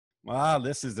Wow,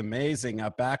 this is amazing.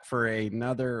 Back for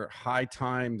another High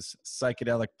Times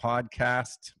Psychedelic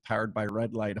podcast powered by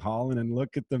Red Light Holland. And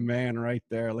look at the man right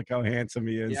there. Look how handsome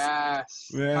he is. Yes.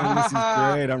 Man, this is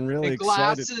great. I'm The really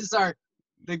excited.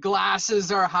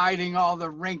 glasses are hiding all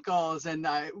the wrinkles and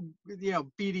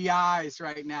beady eyes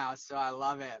right now. So I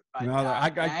love it. But No,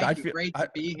 thank you. feel, Great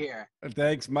to be here.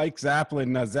 thanks, Mike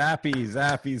Zapolin.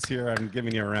 Zappy's here. I'm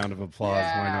giving you a round of applause.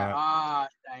 Why Yeah.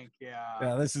 not? Thank you.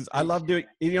 Yeah, I love doing,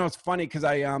 it's funny because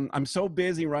I'm so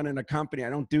busy running a company. I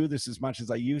don't do this as much as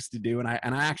I used to do. And I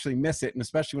actually miss it. And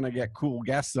especially when I get cool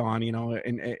guests on,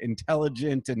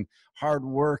 intelligent and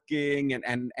hardworking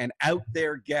and out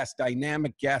there guests,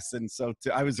 dynamic guests. And so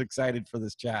I was excited for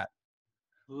this chat.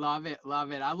 Love it.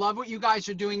 Love it. I love what you guys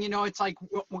are doing. It's like,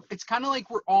 it's kind of like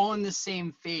we're all in the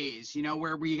same phase,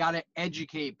 where we got to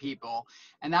educate people.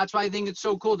 And that's why I think it's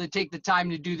so cool to take the time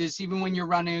to do this, even when you're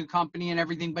running a company and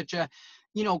everything, but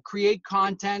create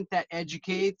content that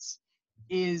educates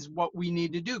is what we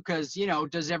need to do. Because,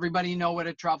 does everybody know what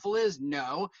a truffle is?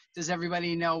 No. Does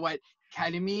everybody know what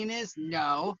ketamine is?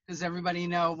 No. Does everybody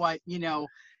know what,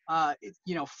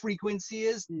 frequency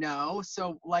is? No.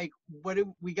 So like,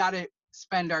 we got to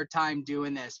spend our time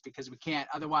doing this because we can't,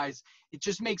 otherwise it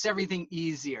just makes everything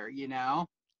easier.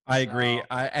 I agree.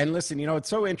 And listen, it's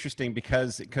so interesting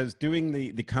because doing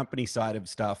the company side of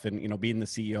stuff and, being the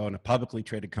CEO in a publicly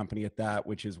traded company at that,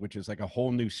 which is like a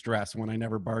whole new stress, one I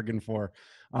never bargained for,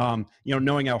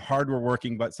 knowing how hard we're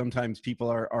working, but sometimes people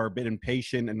are a bit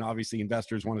impatient and obviously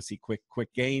investors want to see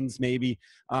quick gains maybe.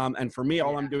 And for me,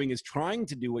 all I'm doing is trying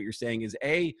to do what you're saying is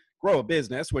grow a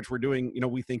business, which we're doing,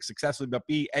 we think successfully, but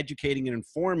B, educating and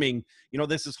informing,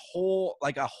 this is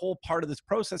a whole part of this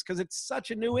process because it's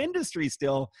such a new industry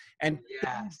still and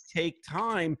things take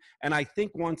time. And I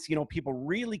think once, people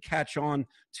really catch on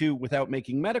to, without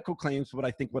making medical claims, but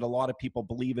I think what a lot of people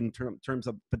believe in terms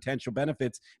of potential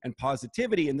benefits and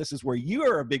positivity, and this is where you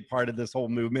are a big part of this whole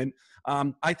movement,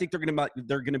 I think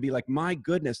they're going to be like, my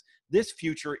goodness, this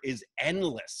future is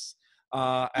endless.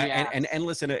 And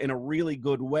endless in a really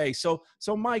good way. So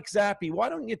Mike Zappy, why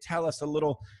don't you tell us a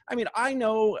little? I mean,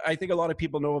 I think a lot of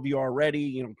people know of you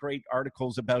already. Great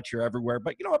articles about you everywhere.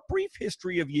 But a brief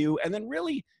history of you, and then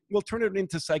really we'll turn it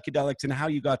into psychedelics and how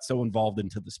you got so involved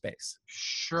into the space.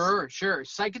 Sure.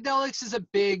 Psychedelics is a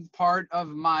big part of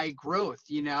my growth,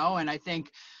 and I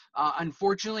think.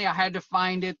 Unfortunately, I had to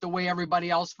find it the way everybody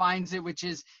else finds it, which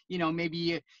is, maybe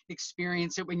you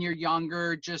experience it when you're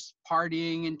younger, just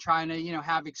partying and trying to,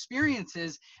 have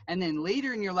experiences. And then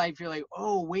later in your life, you're like,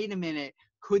 oh, wait a minute.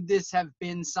 Could this have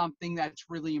been something that's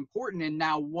really important? And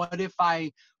now what if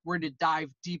I were to dive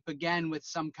deep again with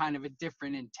some kind of a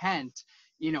different intent?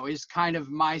 Is kind of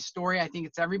my story. I think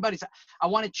it's everybody's. I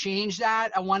want to change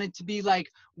that. I want it to be like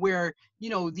where,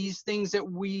 these things that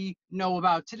we know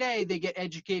about today, they get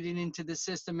educated into the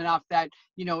system enough that,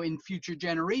 in future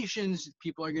generations,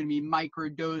 people are going to be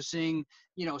microdosing,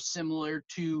 similar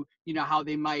to, how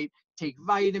they might take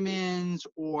vitamins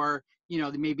or,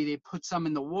 maybe they put some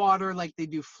in the water like they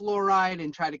do fluoride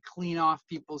and try to clean off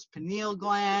people's pineal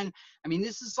gland. I mean,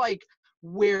 this is like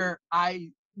where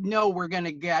I know we're going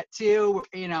to get to,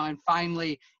 and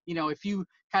finally, if you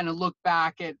kind of look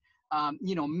back at,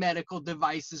 medical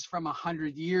devices from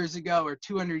 100 years ago or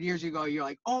 200 years ago, you're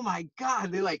like, oh my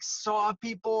God, they like saw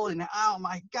people and oh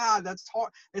my God, that's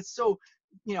hard. It's so,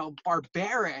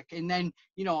 barbaric. And then,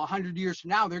 100 years from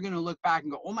now, they're going to look back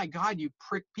and go, oh my God, you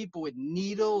prick people with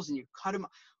needles and you cut them.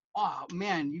 Oh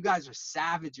man, you guys are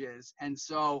savages. And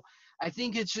so I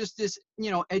think it's just this,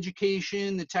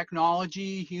 education, the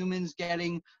technology, humans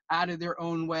getting out of their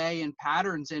own way and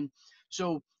patterns. And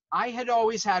so I had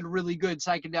always had really good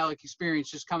psychedelic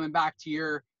experience, just coming back to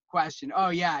your question. Oh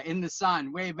yeah, in the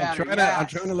sun, way better. I'm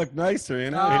trying to look nicer,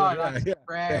 Oh, that's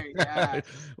great. Yeah.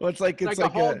 Well, it's like a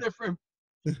whole different.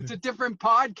 It's a different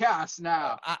podcast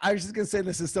now. I was just gonna say,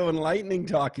 this is so enlightening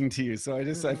talking to you. So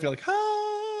I feel like,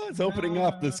 it's opening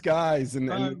up the skies and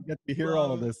you get to hear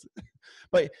all of this.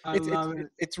 But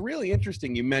it's really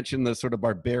interesting. You mentioned the sort of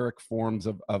barbaric forms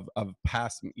of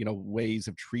past, ways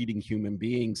of treating human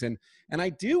beings. And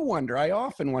I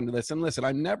often wonder this, and listen,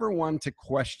 I'm never one to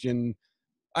question,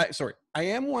 I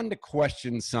am one to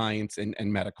question science and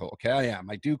medical. Okay.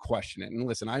 I do question it. And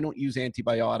listen, I don't use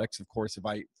antibiotics. Of course, if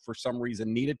I, for some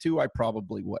reason needed to, I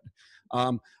probably would.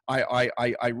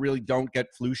 I really don't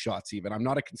get flu shots even. I'm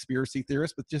not a conspiracy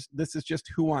theorist, but this is just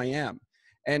who I am.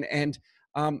 And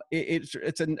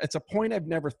It's a point I've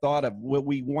never thought of. Will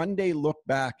we one day look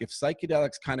back, if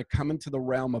psychedelics kind of come into the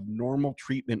realm of normal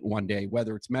treatment one day,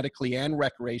 whether it's medically and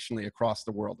recreationally across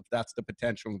the world, if that's the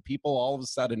potential, and people all of a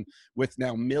sudden, with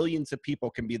now millions of people,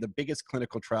 can be the biggest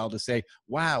clinical trial to say,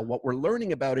 wow, what we're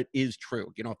learning about it is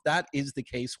true. You know, if that is the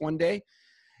case one day,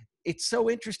 it's so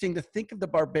interesting to think of the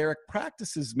barbaric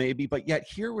practices maybe, but yet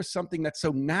here was something that's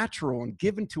so natural and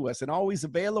given to us and always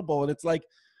available. And it's like,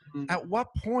 Mhm. at what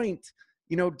point,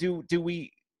 you know, do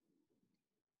we,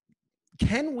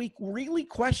 can we really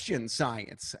question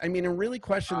science? I mean, and really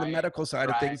question the Right, medical side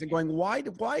of right. things, and going, why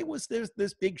was there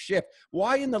this big shift?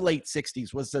 Why in the late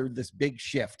 60s was there this big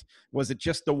shift? Was it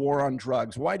just the war on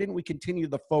drugs? Why didn't we continue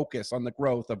the focus on the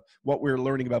growth of what we were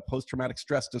learning about post-traumatic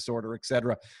stress disorder, et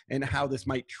cetera, and how this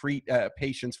might treat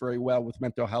patients very well with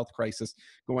mental health crisis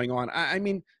going on? I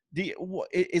mean,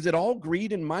 is it all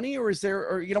greed and money, or is there,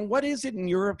 or, you know, what is it in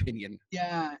your opinion?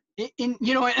 Yeah, in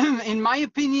you know, in my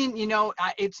opinion, you know,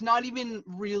 it's not even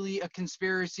really a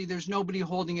conspiracy. There's nobody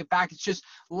holding it back. It's just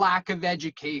lack of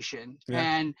education, Yeah.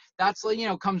 and that's like, you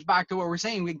know, comes back to what we're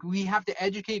saying. We have to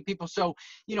educate people. So,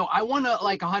 you know, I want to,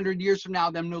 like, 100 years from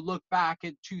now, them to look back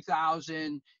at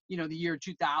 2000, you know, the year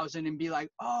 2000, and be like,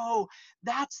 oh,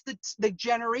 that's the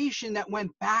generation that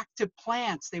went back to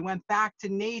plants. They went back to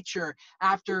nature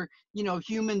after, you know,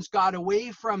 humans got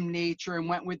away from nature and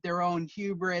went with their own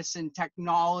hubris and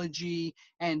technology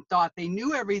and thought they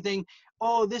knew everything.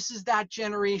 Oh, this is that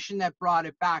generation that brought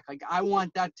it back. Like, I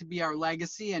want that to be our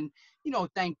legacy. And, you know,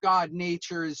 thank God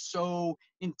nature is so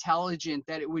intelligent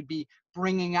that it would be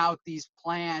bringing out these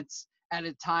plants at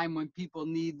a time when people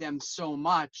need them so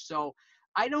much. So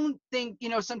I don't think, you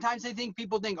know, sometimes I think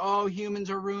people think, oh, humans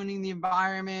are ruining the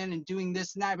environment and doing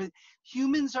this and that, but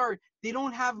humans are, they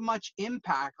don't have much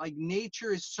impact. Like,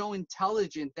 nature is so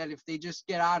intelligent that if they just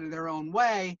get out of their own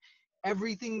way,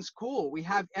 everything's cool. We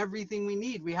have everything we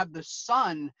need. We have the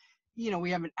sun, you know,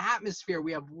 we have an atmosphere,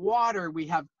 we have water, we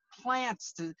have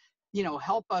plants to, you know,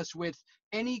 help us with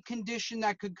any condition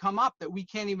that could come up that we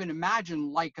can't even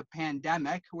imagine, like a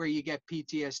pandemic where you get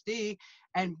PTSD.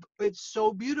 And it's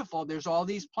so beautiful. There's all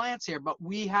these plants here, but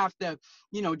we have to,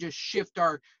 you know, just shift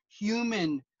our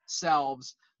human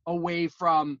selves away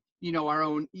from, you know, our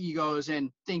own egos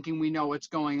and thinking we know what's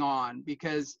going on.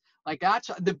 Because, like, that's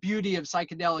the beauty of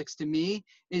psychedelics to me,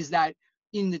 is that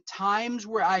in the times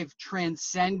where I've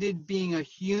transcended being a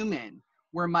human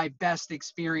were my best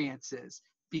experiences.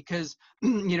 Because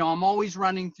you know, I'm always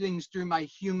running things through my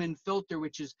human filter,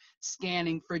 which is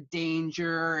scanning for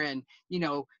danger and, you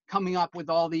know, coming up with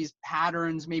all these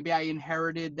patterns. Maybe I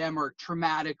inherited them, or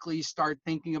traumatically start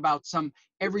thinking about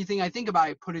everything I think about,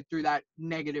 I put it through that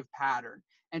negative pattern.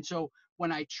 And so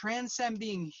when I transcend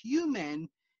being human,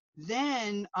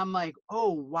 then I'm like,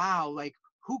 oh wow, like,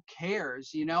 who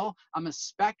cares? You know, I'm a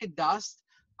speck of dust.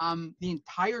 The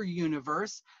entire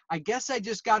universe. I guess I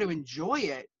just got to enjoy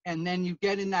it. And then you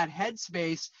get in that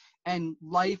headspace, and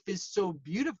life is so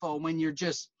beautiful when you're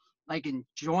just, like,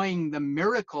 enjoying the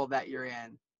miracle that you're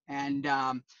in. And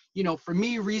you know, for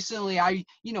me recently,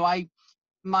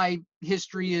 my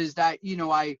history is that, you know,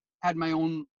 I had my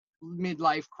own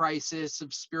midlife crisis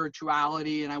of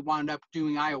spirituality, and I wound up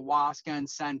doing ayahuasca in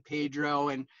San Pedro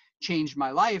and changed my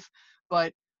life.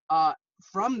 But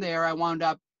from there, I wound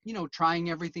up, you know,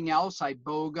 trying everything else,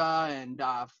 iboga and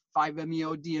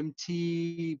 5-MeO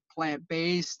DMT,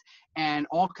 plant-based, and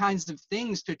all kinds of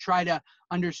things to try to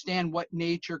understand what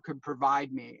nature could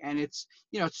provide me. And it's,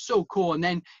 you know, it's so cool. And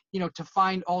then, you know, to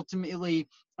find ultimately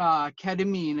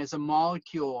ketamine as a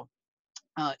molecule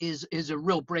is a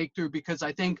real breakthrough, because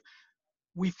I think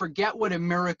we forget what a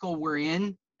miracle we're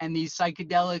in, and these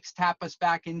psychedelics tap us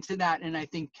back into that. And I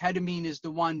think ketamine is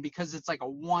the one, because it's like a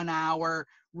 1 hour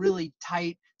really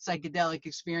tight psychedelic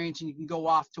experience, and you can go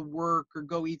off to work or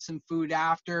go eat some food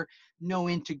after. No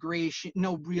integration,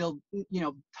 no real, you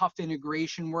know, tough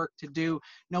integration work to do,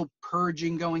 no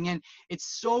purging going in.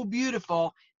 It's so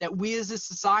beautiful that we as a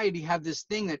society have this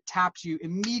thing that taps you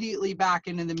immediately back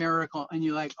into the miracle, and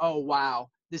you're like, oh wow,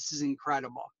 this is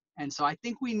incredible. And so I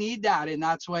think we need that. And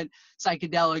that's what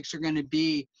psychedelics are going to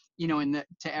be, you know,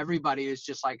 to everybody, is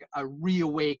just like a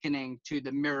reawakening to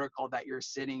the miracle that you're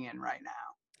sitting in right now.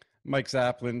 Mike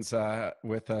Zappolin's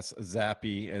with us,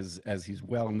 Zappy, as he's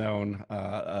well known,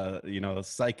 you know,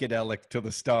 psychedelic to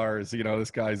the stars. You know,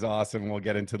 this guy's awesome. We'll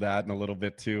get into that in a little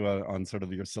bit too, on sort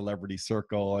of your celebrity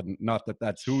circle, and not that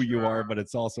that's who you are, Sure. but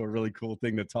it's also a really cool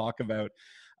thing to talk about.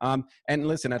 And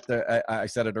listen, I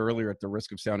said it earlier, at the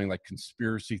risk of sounding like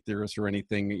conspiracy theorist or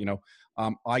anything, you know,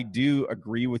 I do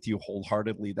agree with you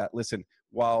wholeheartedly that, listen,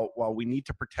 while we need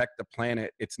to protect the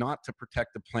planet, it's not to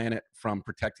protect the planet from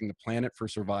protecting the planet for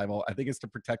survival. I think it's to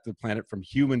protect the planet from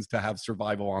humans to have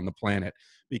survival on the planet,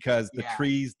 because the Yeah.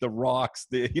 trees, the rocks,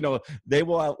 they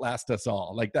will outlast us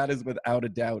all. Like, that is without a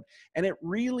doubt. And it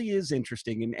really is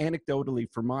interesting. And anecdotally,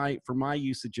 for my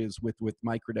usages with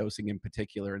microdosing in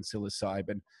particular and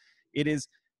psilocybin, it is,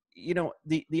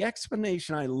 the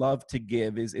explanation I love to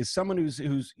give is someone who's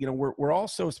we're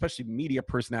also, especially media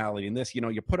personality in this,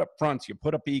 you put up fronts, you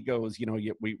put up egos,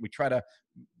 we try to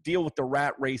deal with the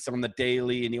rat race on the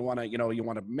daily, and you want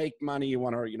to make money, you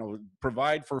want to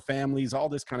provide for families, all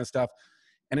this kind of stuff.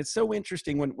 And it's so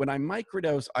interesting when I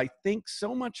microdose, I think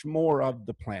so much more of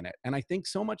the planet, and I think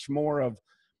so much more of,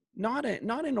 not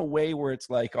in a way where it's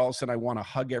like all of a sudden I want to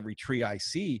hug every tree I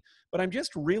see, but I'm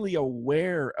just really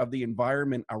aware of the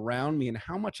environment around me and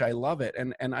how much I love it.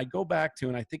 And I go back to,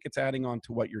 and I think it's adding on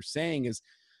to what you're saying, is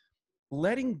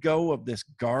letting go of this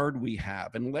guard we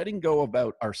have, and letting go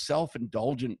about our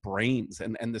self-indulgent brains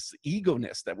and this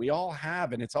ego-ness that we all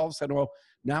have. And it's all of a sudden, well,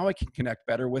 now I can connect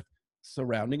better with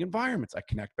surrounding environments. I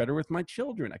connect better with my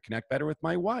children. I connect better with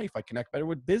my wife. I connect better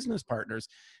with business partners.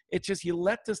 It's just, you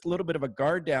let this little bit of a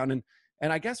guard down.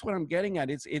 And I guess what I'm getting at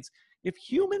is, it's if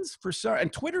humans,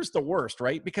 and Twitter's the worst,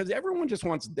 right? Because everyone just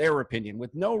wants their opinion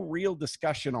with no real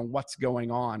discussion on what's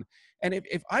going on. And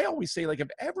if I always say, like, if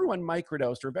everyone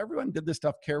microdosed, or if everyone did this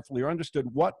stuff carefully, or understood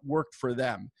what worked for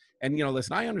them, and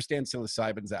listen, I understand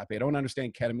psilocybin, Zappy. I don't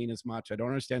understand ketamine as much. I don't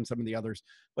understand some of the others.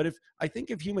 But I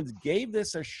think if humans gave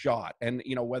this a shot, and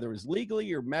whether it was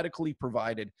legally or medically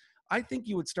provided, I think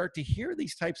you would start to hear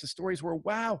these types of stories where,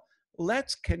 wow,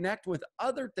 let's connect with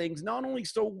other things, not only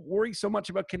worry so much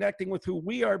about connecting with who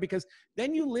we are, because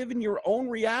then you live in your own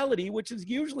reality, which is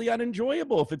usually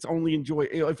unenjoyable if it's only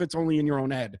in your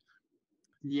own head.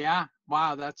 Yeah.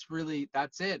 Wow. That's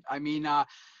it. I mean,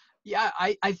 yeah,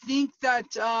 I think that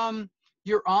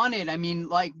you're on it. I mean,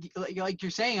 like you're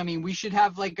saying, I mean, we should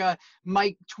have like a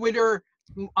Twitter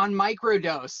on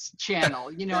microdose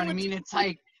channel. You know what I mean? It's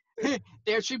like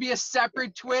there should be a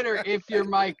separate Twitter if you're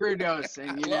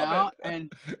microdosing,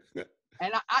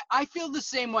 and I feel the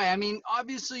same way. I mean,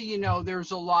 obviously, there's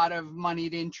a lot of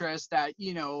moneyed interest that,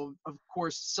 of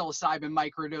course, psilocybin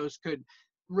microdose could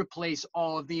replace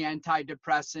all of the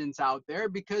antidepressants out there,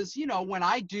 because, when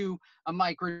I do a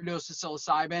microdose of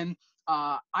psilocybin,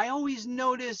 I always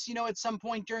notice, at some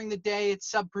point during the day,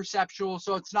 it's subperceptual.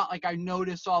 So it's not like I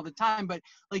notice all the time, but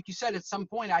like you said, at some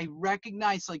point I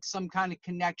recognize like some kind of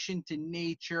connection to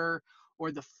nature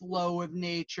or the flow of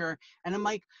nature. And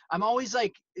I'm always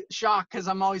like shocked, because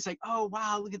I'm always like, oh,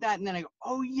 wow, look at that. And then I go,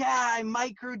 oh yeah, I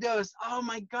microdosed. Oh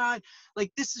my God.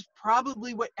 Like, this is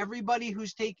probably what everybody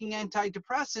who's taking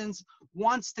antidepressants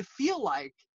wants to feel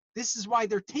like. This is why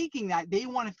they're taking that. They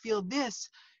want to feel this.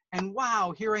 And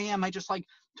wow, here I am. I just like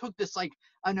took this like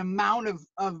an amount of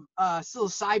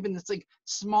psilocybin that's like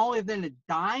smaller than a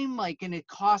dime, like, and it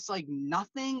costs like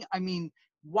nothing. I mean,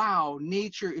 wow,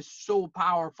 nature is so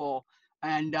powerful.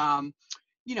 And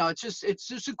it's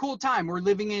just a cool time. We're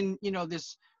living in,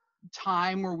 this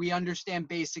time where we understand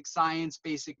basic science,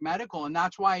 basic medical. And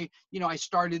that's why, I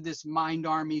started this Mind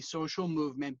Army social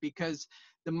movement, because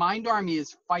the Mind Army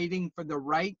is fighting for the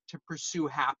right to pursue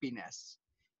happiness.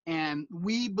 And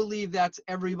we believe that's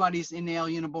everybody's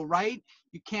inalienable right.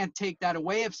 You can't take that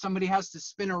away. If somebody has to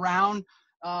spin around,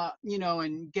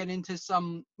 and get into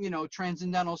some,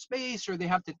 transcendental space, or they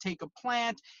have to take a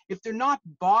plant, if they're not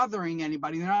bothering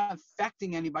anybody, they're not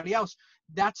affecting anybody else,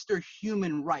 that's their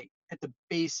human right at the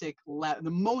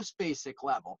the most basic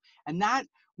level. And that,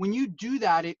 when you do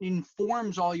that, it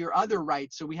informs all your other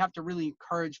rights. So we have to really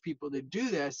encourage people to do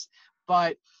this.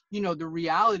 But, the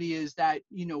reality is that,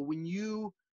 when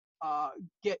you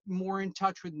get more in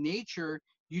touch with nature,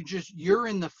 you're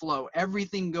in the flow.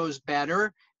 Everything goes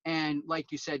better. And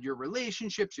like you said, your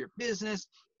relationships, your business,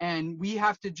 and we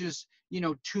have to just,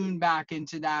 tune back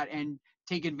into that and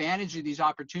take advantage of these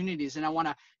opportunities. And I want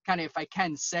to kind of, if I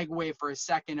can, segue for a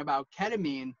second about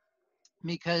ketamine,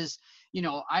 because,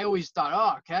 I always thought,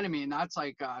 oh, ketamine, that's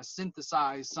like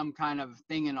synthesized some kind of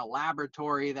thing in a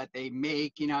laboratory that they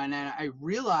make, and then I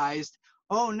realized,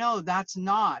 oh no, that's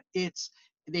not.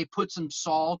 They put some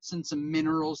salts and some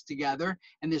minerals together,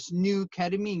 and this new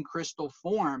ketamine crystal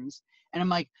forms. And I'm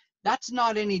like, that's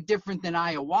not any different than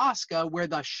ayahuasca, where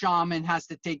the shaman has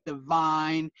to take the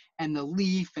vine and the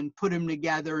leaf and put them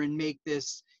together and make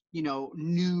this,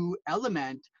 new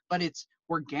element, but it's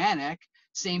organic.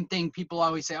 Same thing. People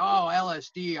always say, oh,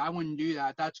 LSD, I wouldn't do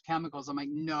that. That's chemicals. I'm like,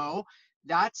 no,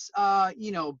 that's,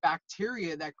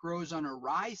 bacteria that grows on a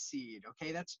rye seed.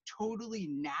 Okay. That's totally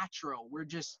natural. We're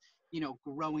just,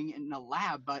 growing in a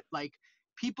lab, but like,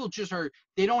 people just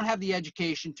they don't have the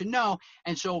education to know.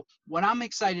 And so what I'm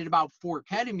excited about for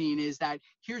ketamine is that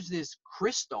here's this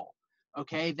crystal,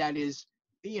 okay, that is,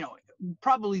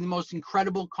 probably the most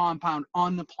incredible compound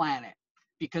on the planet,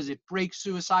 because it breaks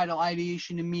suicidal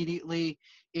ideation immediately.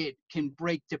 It can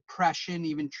break depression,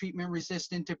 even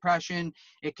treatment-resistant depression.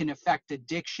 It can affect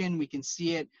addiction. We can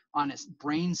see it on a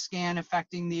brain scan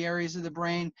affecting the areas of the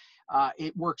brain.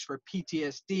 It works for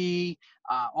PTSD,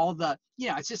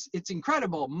 it's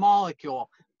incredible molecule.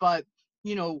 But,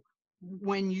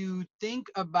 when you think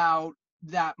about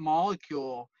that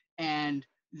molecule and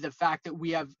the fact that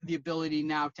we have the ability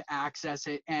now to access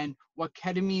it, and what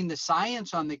ketamine, the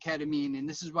science on the ketamine, and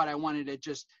this is what I wanted to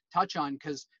just touch on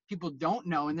because people don't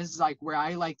know, and this is like where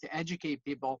I like to educate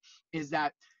people, is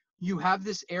that you have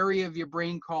this area of your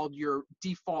brain called your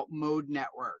default mode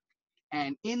network.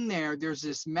 And in there's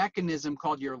this mechanism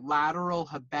called your lateral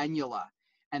habenula.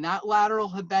 And that lateral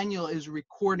habenula is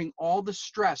recording all the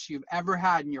stress you've ever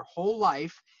had in your whole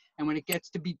life. And when it gets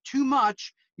to be too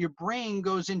much, your brain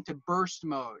goes into burst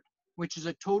mode, which is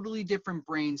a totally different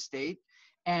brain state.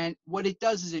 And what it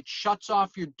does is it shuts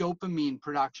off your dopamine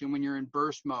production when you're in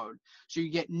burst mode. So you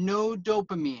get no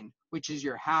dopamine, which is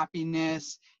your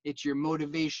happiness. It's your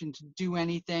motivation to do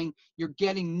anything. You're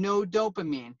getting no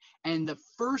dopamine. And the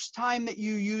first time that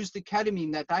you use the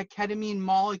ketamine, that ketamine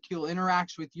molecule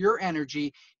interacts with your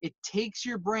energy, it takes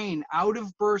your brain out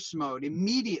of burst mode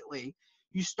immediately.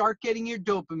 You start getting your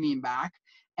dopamine back.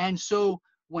 And so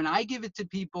when I give it to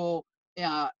people,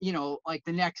 like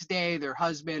the next day, their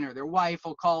husband or their wife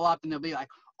will call up and they'll be like,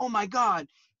 oh my God,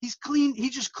 he's clean. He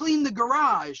just cleaned the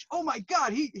garage. Oh my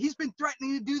God, he's been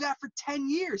threatening to do that for 10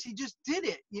 years. He just did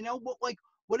it,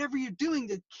 whatever you're doing,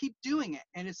 to keep doing it.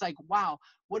 And it's like, wow,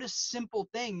 what a simple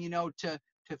thing, to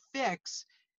fix.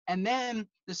 And then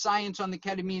the science on the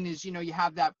ketamine is, you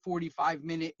have that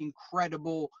 45-minute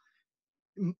incredible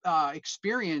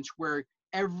experience where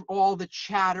all the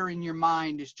chatter in your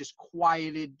mind is just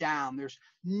quieted down. There's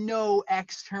no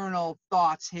external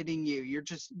thoughts hitting you. You're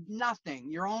just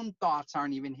nothing. Your own thoughts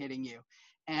aren't even hitting you.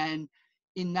 And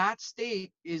in that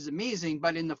state is amazing.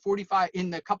 But in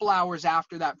the couple hours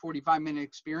after that 45-minute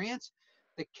experience,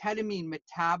 the ketamine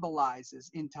metabolizes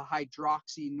into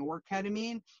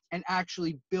hydroxynorketamine and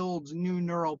actually builds new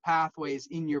neural pathways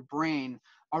in your brain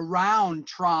around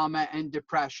trauma and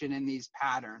depression and these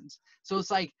patterns. So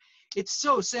it's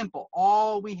so simple.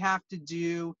 All we have to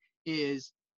do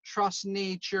is trust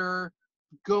nature,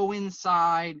 go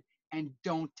inside, and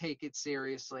don't take it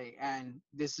seriously. And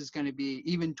this is going to be,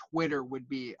 even Twitter would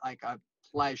be like a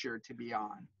pleasure to be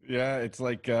on. Yeah, it's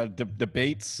like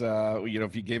debates.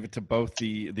 If you gave it to both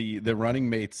the running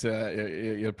mates,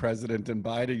 President and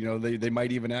Biden, they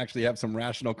might even actually have some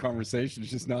rational conversations,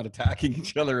 just not attacking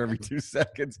each other every 2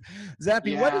 seconds.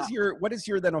 Zappy, Yeah. what is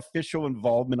your then official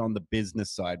involvement on the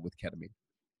business side with ketamine?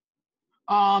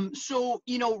 So,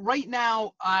 right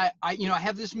now, I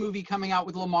have this movie coming out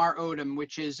with Lamar Odom,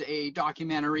 which is a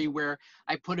documentary where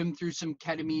I put him through some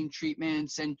ketamine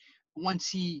treatments. And once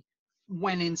he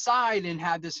went inside and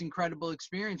had this incredible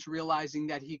experience, realizing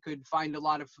that he could find a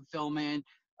lot of fulfillment,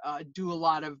 do a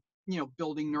lot of,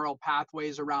 building neural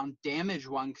pathways around damaged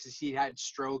one, because he had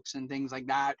strokes and things like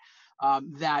that,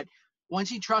 that once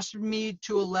he trusted me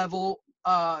to a level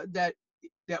that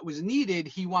was needed,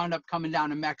 he wound up coming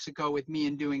down to Mexico with me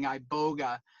and doing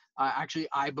iboga, actually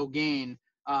ibogaine,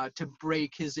 to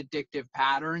break his addictive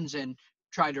patterns and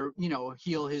try to,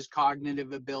 heal his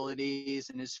cognitive abilities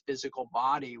and his physical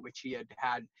body, which he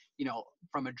had,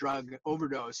 from a drug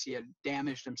overdose. He had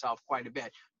damaged himself quite a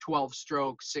bit. 12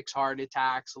 strokes, 6 heart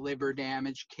attacks, liver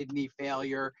damage, kidney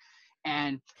failure.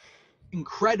 And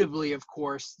incredibly, of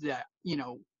course, that,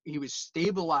 he was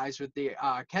stabilized with the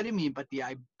ketamine, but the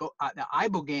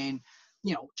ibogaine,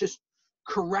 just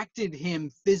corrected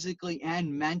him physically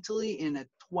and mentally in a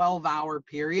 12-hour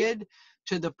period,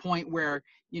 to the point where,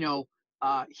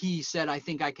 he said, I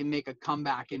think I can make a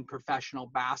comeback in professional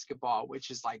basketball, which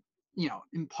is like,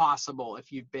 impossible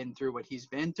if you've been through what he's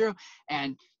been through.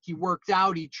 And he worked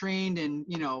out, he trained, and,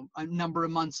 a number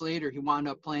of months later, he wound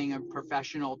up playing a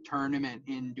professional tournament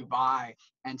in Dubai.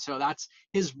 And so that's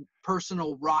his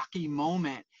personal rocky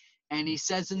moment. And he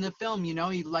says in the film, he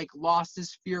lost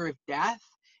his fear of death.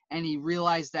 And he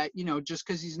realized that, just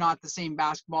because he's not the same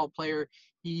basketball player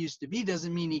he used to be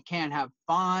doesn't mean he can't have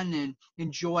fun and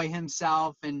enjoy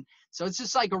himself. And so it's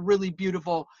just like a really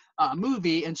beautiful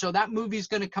movie. And so that movie is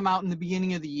going to come out in the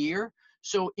beginning of the year.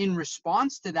 So in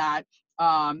response to that,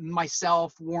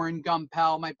 myself, Warren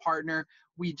Gumpel, my partner,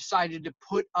 we decided to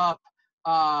put up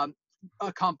a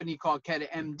company called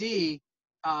KetaMD,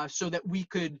 so that we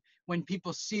could when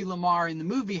people see Lamar in the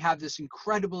movie have this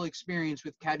incredible experience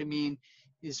with ketamine,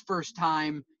 his first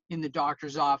time in the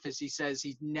doctor's office, he says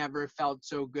he's never felt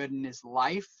so good in his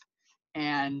life.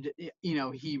 And,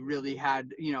 he really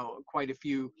had, quite a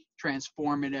few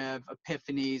transformative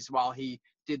epiphanies while he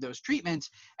did those treatments.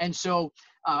 And so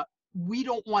we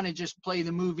don't want to just play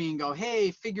the movie and go,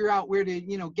 hey, figure out where to,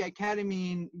 get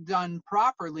ketamine done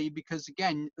properly, because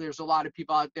again, there's a lot of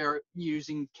people out there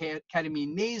using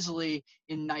ketamine nasally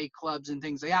in nightclubs and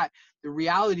things like that. The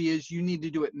reality is you need to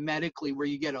do it medically, where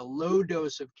you get a low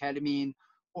dose of ketamine,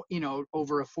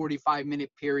 over a 45-minute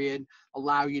period,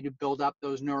 allow you to build up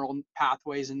those neural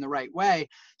pathways in the right way.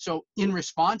 So in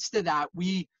response to that,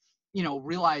 we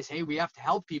realize, hey, we have to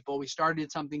help people. We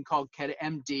started something called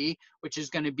KetaMD, which is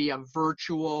going to be a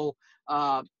virtual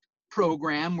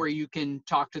program where you can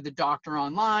talk to the doctor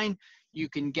online, you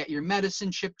can get your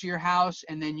medicine shipped to your house,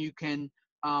 and then you can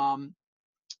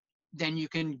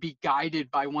be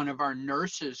guided by one of our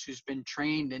nurses who's been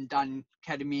trained and done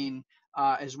ketamine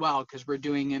as well, because we're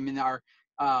doing them in our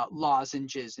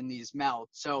lozenges in these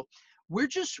melts. So we're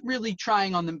just really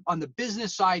trying on the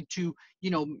business side to,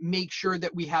 make sure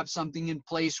that we have something in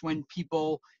place when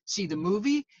people see the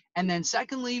movie. And then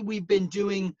secondly, we've been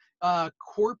doing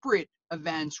corporate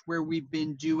events where we've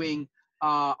been doing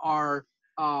our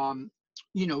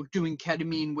doing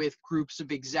ketamine with groups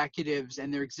of executives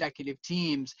and their executive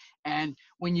teams. And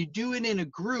when you do it in a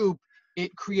group,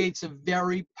 it creates a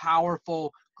very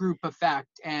powerful group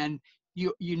effect. And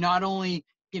you not only,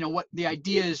 what the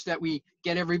idea is that we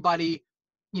get everybody,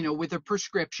 with a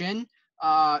prescription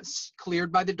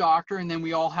cleared by the doctor, and then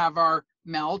we all have our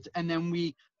melt, and then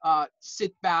we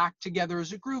sit back together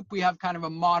as a group. We have kind of a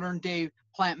modern day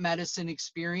plant medicine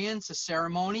experience, a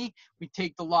ceremony. We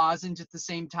take the lozenge at the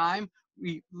same time.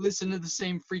 We listen to the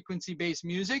same frequency-based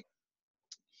music.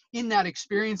 In that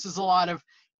experience is a lot of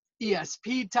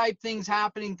ESP type things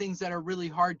happening, things that are really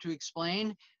hard to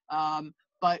explain.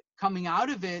 But coming out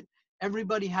of it,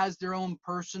 everybody has their own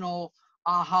personal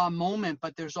aha moment,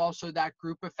 but there's also that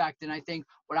group effect. And I think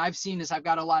what I've seen is I've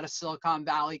got a lot of Silicon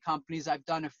Valley companies. I've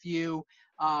done a few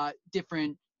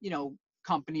different,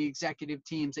 company executive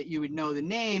teams that you would know the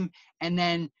name. And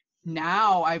then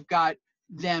now I've got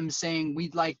them saying,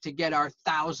 we'd like to get our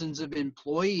thousands of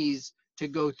employees to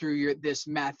go through this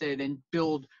method and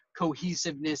build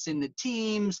cohesiveness in the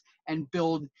teams and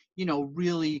build,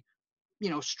 really,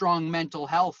 strong mental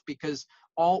health, because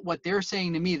all what they're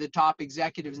saying to me, the top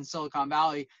executives in Silicon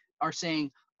Valley are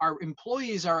saying, our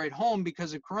employees are at home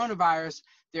because of coronavirus.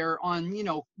 They're on,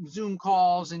 Zoom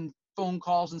calls and phone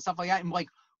calls and stuff like that. And like,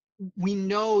 we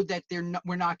know that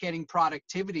we're not getting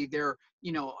productivity. They're,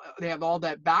 they have all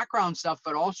that background stuff,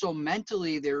 but also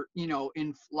mentally they're,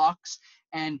 in flux.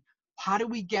 And how do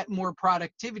we get more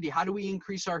productivity? How do we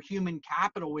increase our human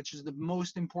capital, which is the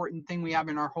most important thing we have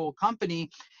in our whole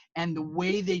company? And the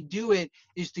way they do it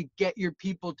is to get your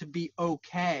people to be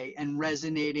okay and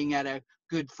resonating at a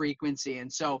good frequency.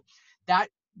 And so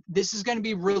this is going to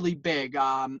be really big.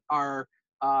 Our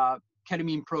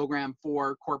ketamine program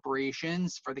for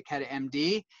corporations, for the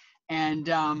KetaMD.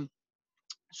 And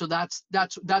so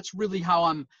that's really how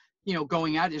I'm,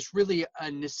 going at it. It's really a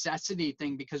necessity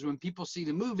thing, because when people see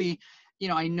the movie,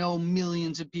 I know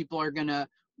millions of people are going to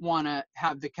want to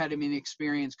have the ketamine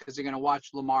experience because they're going to watch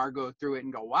Lamar go through it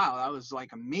and go, wow, that was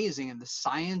like amazing. And the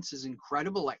science is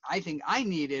incredible. Like, I think I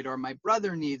need it, or my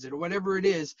brother needs it, or whatever it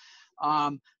is.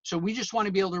 So we just want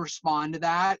to be able to respond to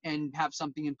that and have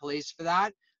something in place for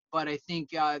that. But I think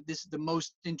this is the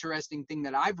most interesting thing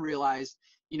that I've realized,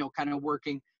 kind of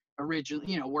working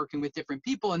with different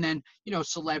people, and then,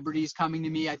 celebrities coming to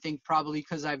me, I think probably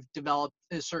because I've developed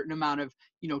a certain amount of,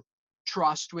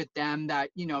 trust with them that,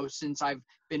 since I've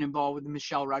been involved with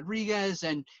Michelle Rodriguez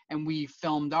and we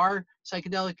filmed our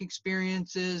psychedelic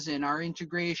experiences and our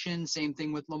integration, same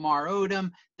thing with Lamar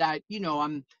Odom, that,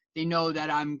 they know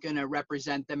that I'm going to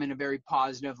represent them in a very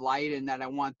positive light, and that I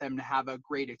want them to have a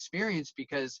great experience,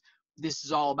 because this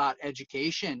is all about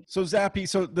education. So Zappy,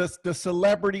 so the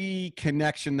celebrity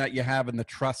connection that you have and the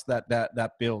trust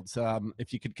that builds,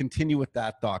 if you could continue with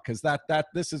that thought, because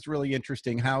this is really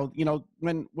interesting. How,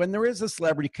 when there is a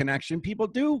celebrity connection, people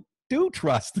do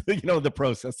trust the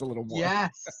process a little more.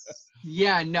 Yes.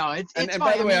 Yeah. No. It's and fine.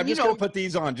 By the way, I'm just gonna put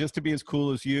these on just to be as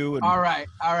cool as you. And all right.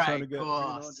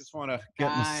 Cool. Just want to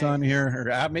get in the Nice. sun here,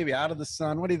 or maybe out of the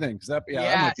sun. What do you think? That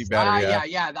might be Yes. better.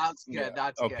 Yeah. That's good. Yeah.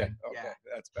 That's okay. good. Okay. Yeah.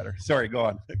 That's better. Sorry. Go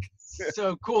on.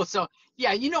 So cool. So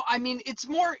yeah, it's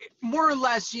more or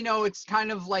less, it's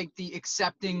kind of like the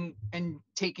accepting and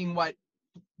taking what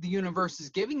the universe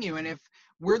is giving you. And if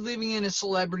we're living in a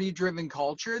celebrity driven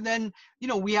culture, then,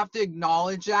 we have to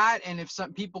acknowledge that. And if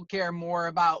some people care more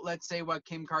about, let's say, what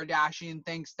Kim Kardashian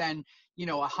thinks than,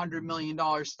 $100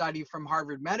 million study from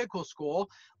Harvard Medical School,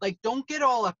 like, don't get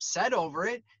all upset over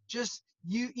it. Just,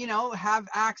 have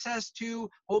access to,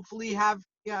 hopefully have,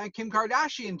 Kim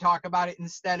Kardashian talk about it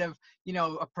instead of,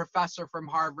 a professor from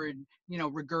Harvard,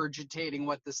 regurgitating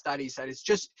what the study said. It's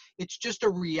just a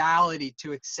reality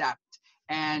to accept.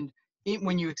 And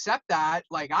when you accept that,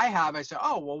 like I say,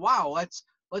 oh, well, wow,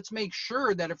 let's make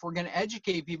sure that if we're going to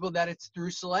educate people, that it's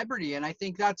through celebrity. And I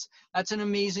think that's an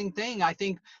amazing thing. I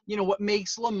think, what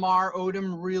makes Lamar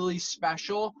Odom really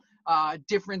special,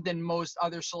 different than most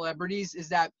other celebrities, is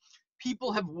that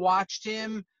people have watched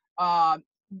him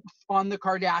on the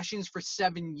Kardashians for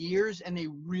 7 years, and they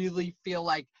really feel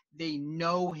like they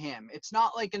know him. It's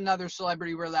not like another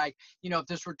celebrity where, like, if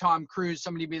this were Tom Cruise,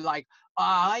 somebody would be like,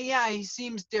 yeah, he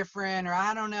seems different, or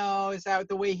I don't know, is that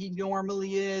the way he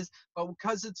normally is? But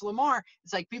because it's Lamar,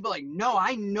 it's like people are like, no,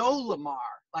 I know Lamar.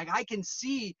 Like, I can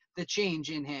see the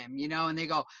change in him, and they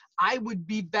go, I would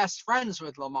be best friends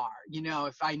with Lamar,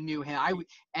 if I knew him.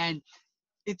 And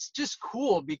it's just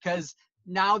cool because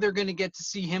now they're going to get to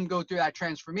see him go through that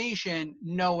transformation,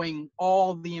 knowing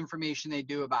all the information they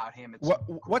do about him. It's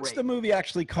what's great. the movie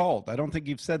actually called? I don't think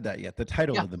you've said that yet. The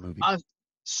title Yeah. of the movie.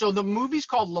 So the movie's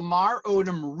called Lamar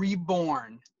Odom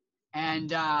Reborn.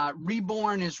 And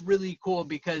Reborn is really cool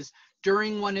because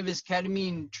during one of his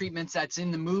ketamine treatments that's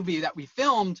in the movie that we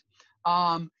filmed,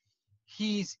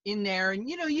 he's in there, and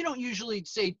you don't usually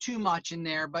say too much in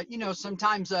there, but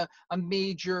sometimes a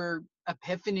major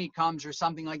epiphany comes or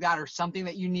something like that, or something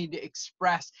that you need to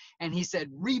express. And he said,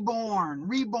 reborn,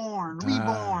 reborn,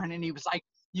 reborn. And he was like,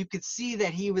 you could see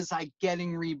that he was like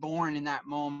getting reborn in that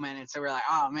moment. And so we're like,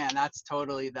 oh man, that's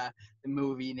totally the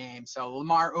movie name. So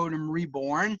Lamar Odom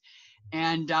Reborn.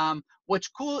 And what's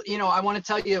cool, I want to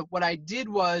tell you what I did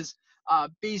was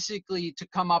basically to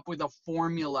come up with a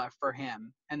formula for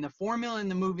him. And the formula in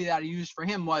the movie that I used for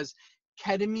him was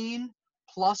ketamine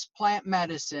plus plant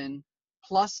medicine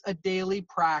plus a daily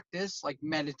practice like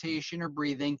meditation or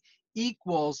breathing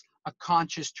equals a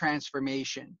conscious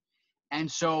transformation. And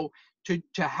so to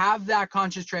have that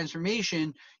conscious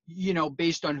transformation,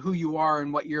 based on who you are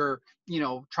and what you're,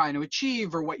 trying to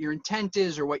achieve, or what your intent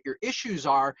is, or what your issues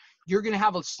are, you're going to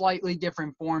have a slightly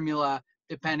different formula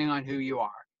depending on who you are.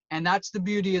 And that's the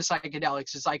beauty of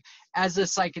psychedelics. It's like, as a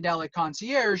psychedelic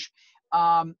concierge,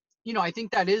 I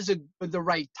think that is the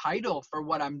right title for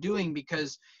what I'm doing,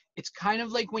 because it's kind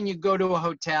of like when you go to a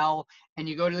hotel and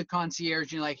you go to the concierge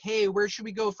and you're like, hey, where should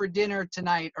we go for dinner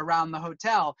tonight around the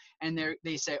hotel? And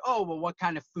they say, oh, well, what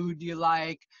kind of food do you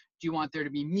like? Do you want there to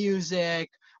be music?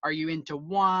 Are you into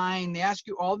wine? They ask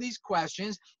you all these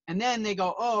questions, and then they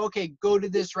go, oh, okay, go to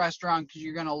this restaurant because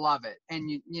you're going to love it.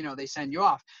 And, they send you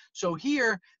off. So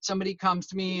here, somebody comes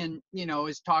to me and,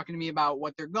 is talking to me about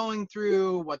what they're going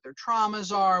through, what their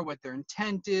traumas are, what their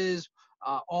intent is,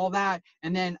 all that.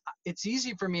 And then it's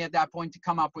easy for me at that point to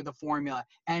come up with a formula.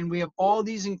 And we have all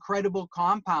these incredible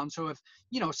compounds. So if,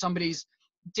 somebody's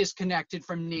disconnected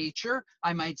from nature,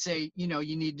 I might say, you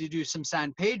need to do some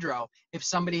San Pedro. If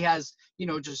somebody has,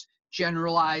 just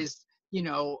generalized,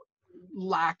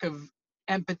 lack of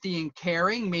empathy and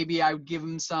caring, maybe I would give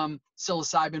them some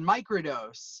psilocybin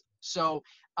microdose. So,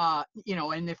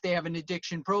 and if they have an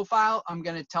addiction profile, I'm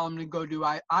going to tell them to go do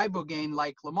ibogaine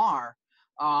like Lamar.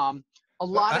 A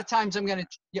lot of times I'm going to.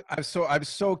 Yep. I'm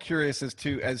so curious as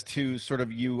to sort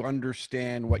of, you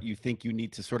understand what you think you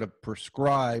need to sort of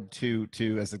prescribe to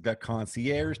as a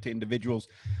concierge to individuals.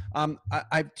 I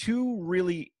have two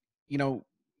really,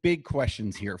 big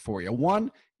questions here for you.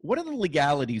 One, what are the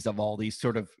legalities of all these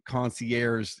sort of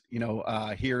concierge?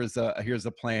 Here's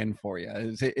a plan for you.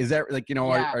 Is that like,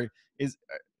 Yeah.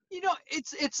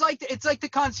 It's like the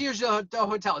concierge of the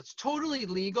hotel. It's totally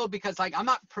legal because, like, I'm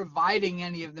not providing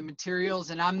any of the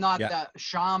materials, and I'm not the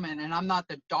shaman, and I'm not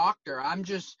the doctor. I'm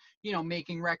just,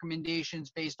 making recommendations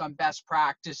based on best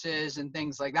practices and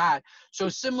things like that. So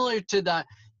similar to the,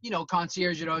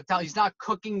 concierge at a hotel, he's not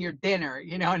cooking your dinner.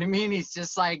 You know what I mean? He's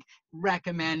just like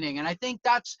recommending. And I think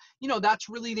that's, that's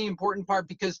really the important part,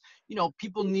 because,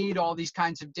 people need all these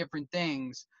kinds of different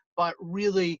things, but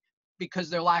really,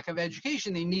 because their lack of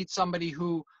education, they need somebody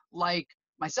who, like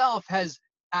myself, has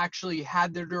actually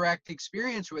had their direct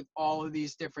experience with all of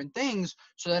these different things,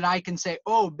 so that I can say,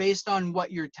 oh, based on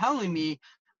what you're telling me,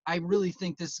 I really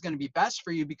think this is going to be best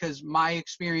for you, because my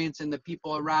experience and the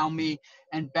people around me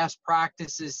and best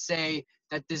practices say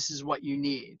that this is what you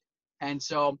need. And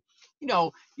so,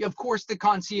 of course, the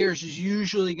concierge is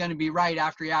usually going to be right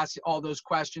after he asks all those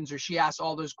questions, or she asks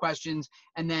all those questions,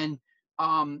 and then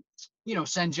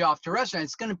sends you off to a restaurant,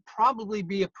 it's going to probably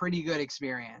be a pretty good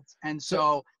experience. And So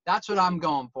so that's what I'm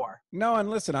going for. no, and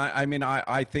listen, I mean,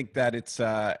 I think that it's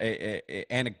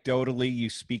anecdotally you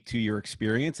speak to your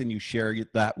experience and you share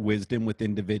that wisdom with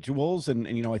individuals, and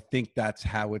I think that's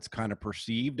how it's kind of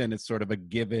perceived, and it's sort of a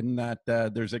given that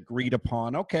there's agreed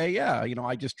upon. Okay, yeah,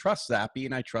 I just trust Zappy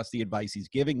and I trust the advice he's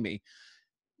giving me.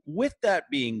 With that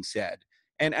being said,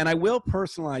 and I will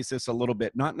personalize this a little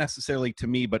bit, not necessarily to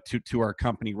me, but to our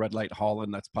company, Red Light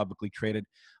Holland, that's publicly traded.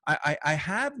 I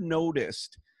have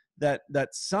noticed that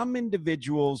some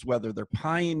individuals, whether they're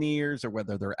pioneers or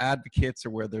whether they're advocates or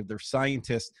whether they're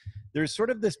scientists, there's sort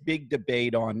of this big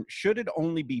debate on should it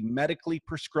only be medically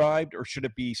prescribed or should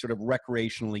it be sort of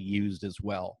recreationally used as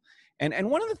well. And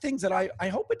one of the things that I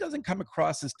hope it doesn't come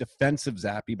across as defensive,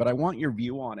 Zappy, but I want your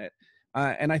view on it.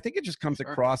 And I think it just comes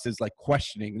Sure. across as like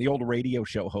questioning. The old radio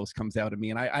show host comes out of me,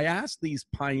 and I ask these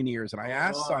pioneers, and I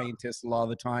ask scientists a lot of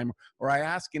the time, or I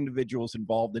ask individuals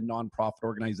involved in nonprofit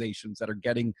organizations that are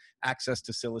getting access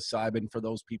to psilocybin for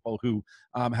those people who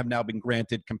have now been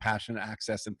granted compassionate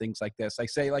access and things like this. I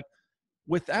say, like,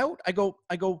 I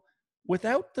go,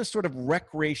 without the sort of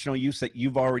recreational use that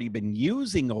you've already been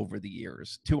using over the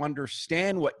years to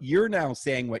understand what you're now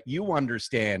saying, what you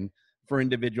understand for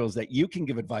individuals that you can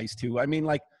give advice to. I mean,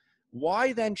 like,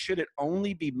 why then should it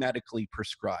only be medically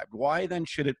prescribed? Why then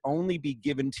should it only be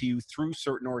given to you through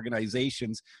certain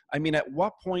organizations? I mean, at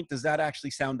what point does that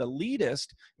actually sound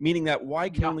elitist, meaning that why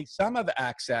can only some have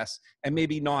access and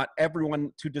maybe not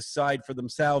everyone to decide for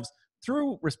themselves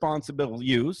through responsible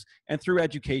use and through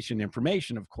education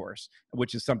information, of course,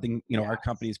 which is something, our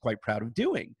company is quite proud of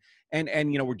doing. And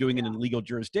we're doing it in legal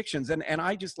jurisdictions. And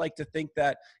I just like to think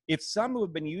that if some who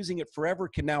have been using it forever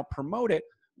can now promote it,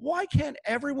 why can't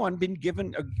everyone be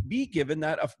given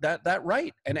that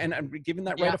right and be given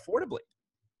that right affordably?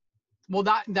 Well,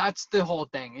 that's the whole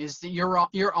thing, is that you're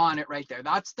on it right there.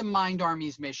 That's the Mind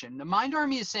Army's mission. The Mind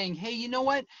Army is saying, hey, you know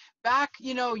what? Back,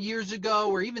 years ago,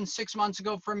 or even 6 months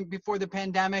ago from before the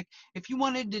pandemic, if you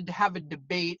wanted to have a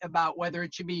debate about whether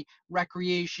it should be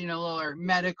recreational or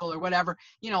medical or whatever,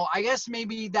 I guess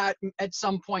maybe that at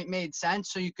some point made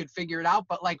sense so you could figure it out.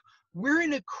 But like, we're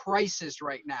in a crisis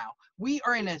right now. We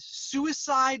are in a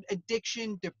suicide,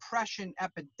 addiction, depression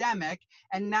epidemic,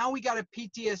 and now we got a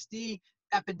PTSD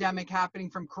epidemic happening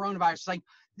from coronavirus. Like,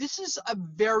 this is a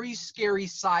very scary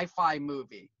sci-fi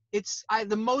movie. It's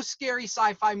the most scary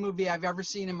sci-fi movie I've ever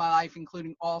seen in my life,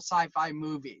 including all sci-fi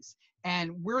movies.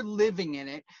 And we're living in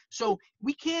it. So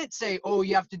we can't say, oh,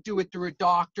 you have to do it through a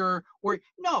doctor. Or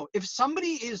no, if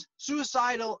somebody is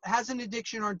suicidal, has an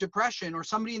addiction or depression, or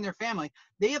somebody in their family,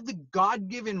 they have the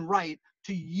God-given right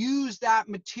to use that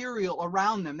material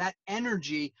around them, that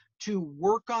energy, to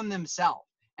work on themselves.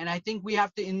 And I think we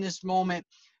have to, in this moment,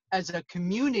 as a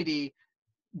community,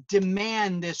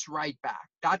 demand this right back.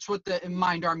 That's what the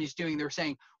Mind Army is doing. They're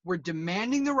saying, we're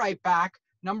demanding the right back.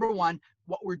 Number one,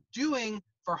 what we're doing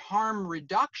for harm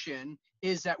reduction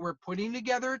is that we're putting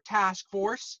together a task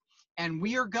force, and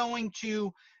we are going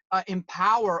to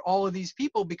empower all of these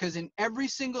people, because in every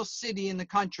single city in the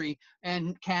country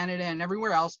and Canada and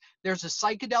everywhere else, there's a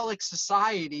psychedelic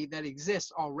society that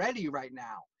exists already right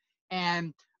now.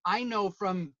 And I know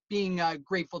from being a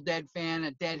Grateful Dead fan,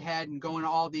 a Deadhead, and going to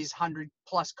all these 100+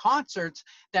 concerts,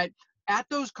 that at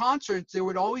those concerts, there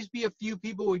would always be a few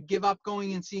people who would give up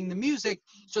going and seeing the music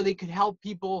so they could help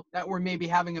people that were maybe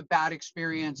having a bad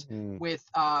experience with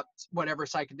whatever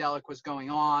psychedelic was going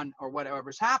on or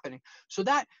whatever's happening. So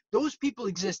that those people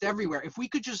exist everywhere. If we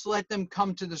could just let them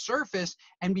come to the surface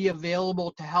and be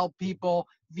available to help people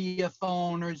via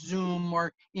phone or Zoom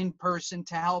or in person,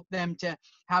 to help them to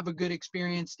have a good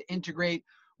experience, to integrate,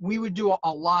 we would do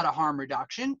a lot of harm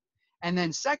reduction. And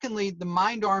then secondly, the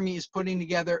Mind Army is putting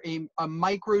together a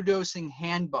microdosing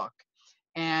handbook.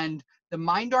 And the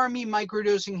Mind Army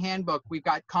microdosing handbook, we've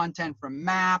got content from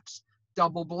MAPS,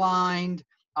 Double Blind,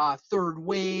 Third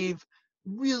Wave,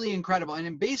 really incredible. And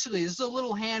then basically, this is a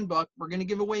little handbook. We're going to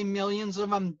give away millions of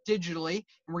them digitally,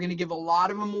 and we're going to give a lot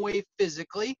of them away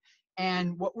physically.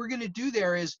 And what we're going to do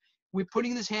there is, we're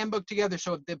putting this handbook together.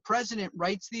 So if the president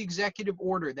writes the executive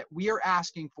order that we are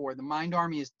asking for, the Mind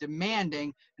Army is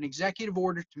demanding an executive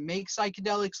order to make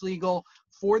psychedelics legal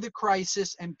for the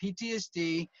crisis and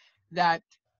PTSD, that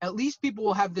at least people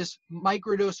will have this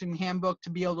microdosing handbook to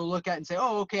be able to look at and say,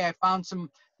 oh, okay, I found some,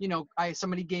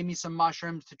 somebody gave me some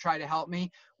mushrooms to try to help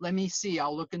me. Let me see,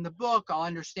 I'll look in the book, I'll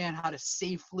understand how to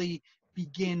safely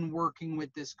begin working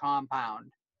with this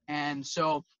compound. And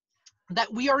so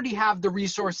that we already have the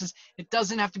resources. It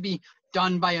doesn't have to be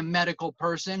done by a medical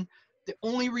person. The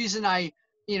only reason I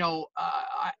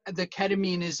the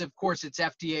ketamine is, of course, it's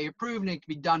FDA approved and it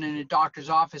can be done in a doctor's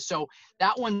office. So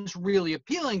that one's really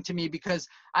appealing to me because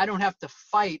I don't have to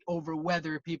fight over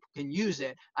whether people can use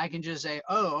it. I can just say,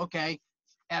 oh, okay,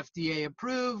 FDA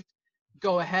approved,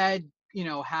 go ahead,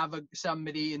 have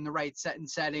somebody in the right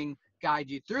setting guide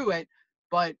you through it.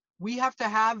 But we have to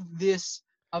have this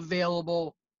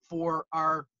available for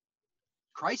our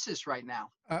crisis right now.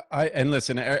 And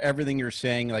listen, everything you're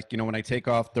saying, like, when I take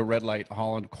off the red light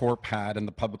Holland Corp hat and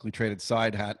the publicly traded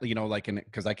side hat, like,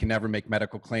 because I can never make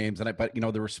medical claims, but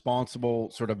the responsible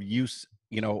sort of use,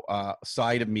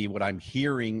 side of me, what I'm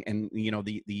hearing, and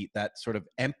the that sort of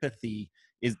empathy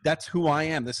that's who I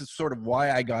am. This is sort of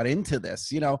why I got into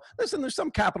this. Listen, there's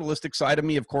some capitalistic side of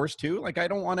me, of course, too. Like, I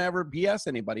don't want to ever BS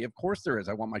anybody. Of course there is.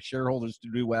 I want my shareholders to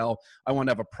do well. I want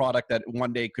to have a product that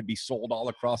one day could be sold all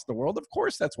across the world. Of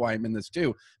course, that's why I'm in this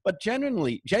too. But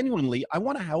genuinely, I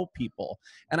want to help people.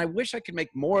 And I wish I could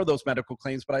make more of those medical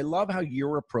claims, but I love how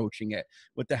you're approaching it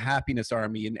with the Happiness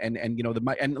Army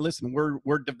and listen,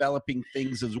 we're developing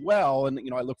things as well. And,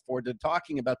 I look forward to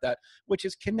talking about that, which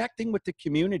is connecting with the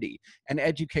community and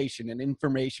education and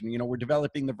information. We're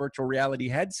developing the virtual reality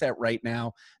headset right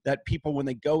now that people, when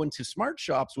they go into smart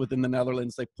shops within the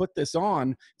Netherlands, they put this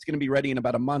on. It's going to be ready in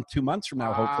about a month, 2 months from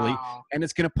now, hopefully. And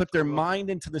it's going to put their mind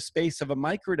into the space of a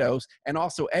microdose and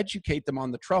also educate them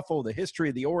on the truffle, the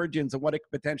history, the origins, and what it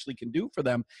potentially can do for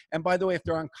them. And by the way, if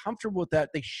they're uncomfortable with that,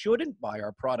 they shouldn't buy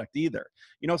our product either.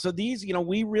 So these,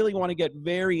 we really want to get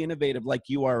very innovative like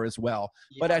you are as well.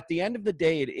 Yeah. But at the end of the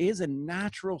day, it is a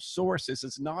natural source. This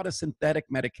is not a synthetic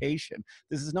medication.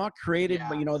 This is not created,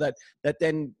 that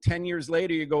then 10 years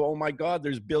later you go, oh my God,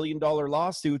 there's billion-dollar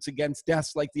lawsuits against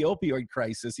deaths like the opioid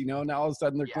crisis. Now all of a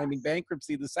sudden they're claiming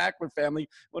bankruptcy, the Sackler family,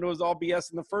 when it was all BS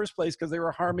in the first place because they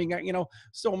were harming,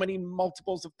 so many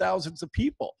multiples of thousands of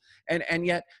people. And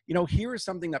yet, here is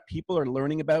something that people are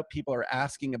learning about, people are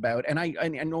asking about. And I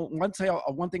know one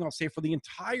thing I'll say for the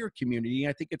entire community, and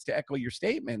I think it's to echo your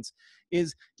statements,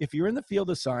 is if you're in the field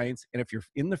of science and if you're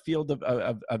in the field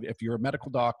of if you're a medical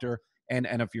doctor and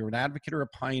if you're an advocate or a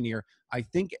pioneer, I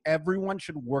think everyone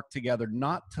should work together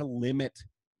not to limit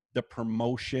the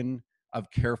promotion of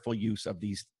careful use of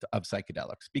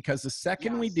psychedelics, because the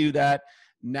second we do that,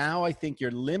 now I think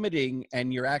you're limiting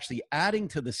and you're actually adding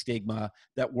to the stigma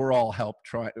that we're all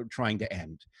trying to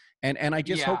end. And I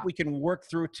just hope we can work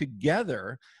through it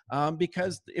together,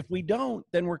 because if we don't,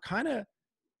 then we're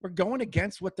going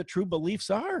against what the true beliefs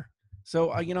are.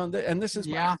 So, and this is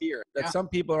my fear, that some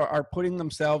people are putting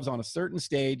themselves on a certain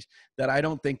stage that I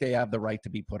don't think they have the right to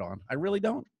be put on. I really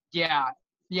don't.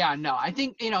 Yeah, no, I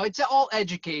think, it's all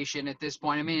education at this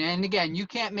point. I mean, and again, you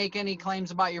can't make any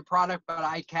claims about your product, but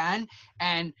I can.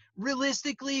 And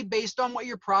realistically, based on what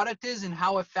your product is and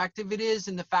how effective it is,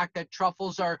 and the fact that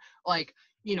truffles are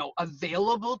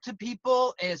available to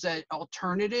people as an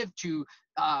alternative to,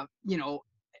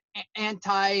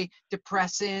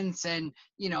 antidepressants and,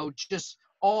 just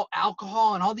all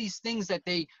alcohol and all these things that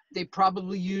they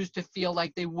probably use to feel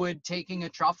like they would taking a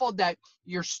truffle, that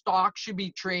your stock should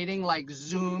be trading like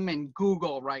Zoom and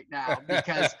Google right now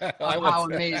because of how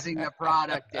amazing the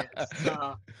product is.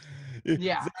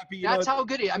 Zappy, that's how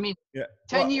good it is. I mean,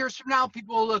 10 years from now,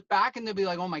 people will look back and they'll be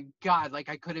like, oh my God, like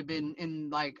I could have been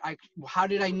in how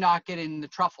did I not get in the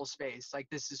truffle space? Like,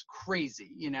 this is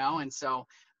crazy, And so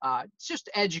it's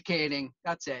just educating.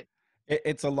 That's it.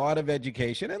 It's a lot of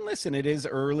education. And listen, it is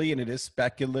early and it is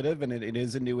speculative and it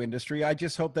is a new industry. I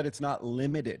just hope that it's not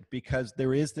limited, because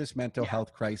there is this mental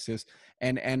health crisis.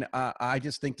 And I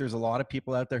just think there's a lot of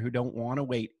people out there who don't want to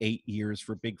wait 8 years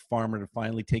for Big Pharma to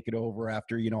finally take it over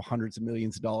after, hundreds of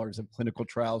millions of dollars of clinical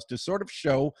trials to sort of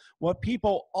show what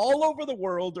people all over the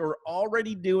world are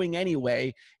already doing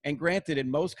anyway. And granted,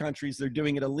 in most countries, they're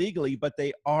doing it illegally, but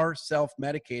they are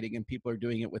self-medicating, and people are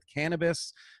doing it with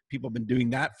cannabis. People have been doing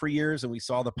that for years, and we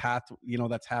saw the path,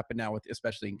 that's happened now with,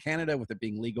 especially in Canada, with it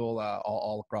being legal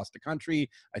all across the country.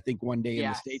 I think one day in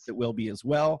the States it will be as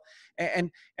well.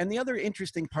 And the other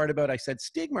interesting part about, I said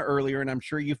stigma earlier, and I'm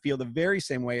sure you feel the very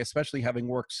same way, especially having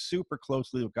worked super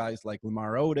closely with guys like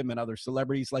Lamar Odom and other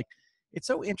celebrities. Like, it's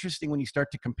so interesting when you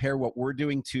start to compare what we're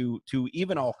doing to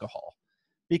even alcohol,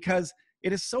 because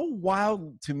it is so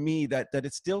wild to me that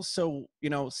it's still so,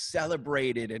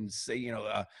 celebrated and say,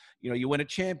 you win a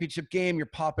championship game, you're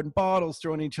popping bottles,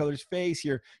 throwing in each other's face,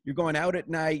 you're going out at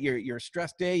night, you're a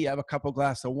stressed day, you have a couple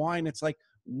glasses of wine. It's like,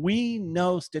 we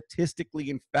know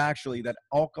statistically and factually that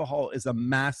alcohol is a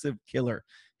massive killer.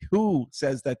 WHO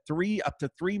says that up to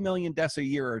 3 million deaths a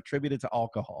year are attributed to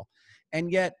alcohol.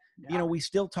 And yet, you Yeah. know, we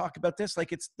still talk about this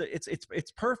like it's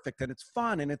perfect and it's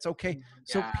fun and it's okay.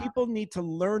 So Yeah. people need to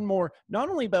learn more, not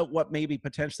only about what maybe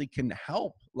potentially can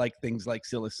help, like things like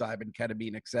psilocybin,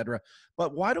 ketamine, etc.,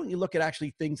 but why don't you look at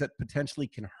actually things that potentially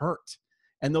can hurt?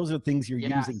 And those are the things you're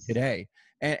using Yes. today.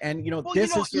 And you know, Well,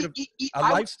 this is sort of a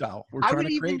lifestyle we're I trying would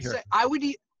to even create say,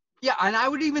 here. yeah, and I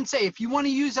would even say, if you want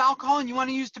to use alcohol and you want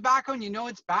to use tobacco and you know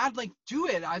it's bad, like do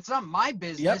it. It's not my Yep,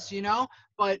 business, you know.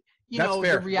 But that's the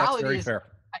fair. That's reality very is, fair.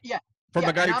 yeah, From yeah,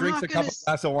 a guy and who I'm drinks not a gonna, couple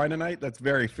glass of wine a night, that's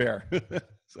very fair.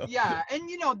 So yeah, and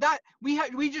that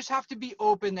we just have to be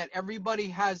open that everybody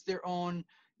has their own.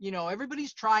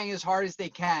 Everybody's trying as hard as they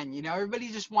can.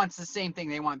 Everybody just wants the same thing.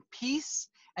 They want peace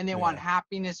and they want yeah,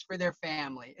 happiness for their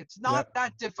family. It's not yep.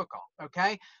 that difficult,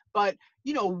 okay? But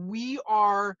we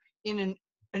are in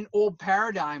an old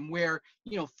paradigm where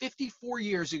 54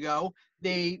 years ago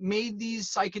they made these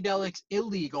psychedelics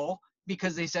illegal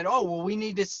because they said, oh, well, we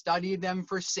need to study them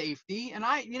for safety. And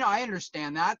I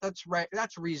understand that. That's right.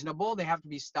 That's reasonable. They have to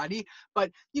be studied.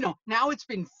 But now it's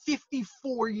been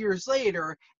 54 years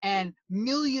later and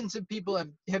millions of people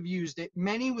have used it,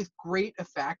 many with great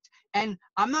effect. And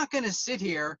I'm not going to sit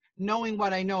here knowing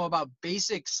what I know about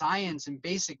basic science and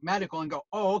basic medical and go,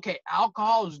 oh, okay,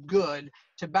 alcohol is good,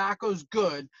 tobacco's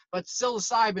good, but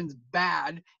psilocybin's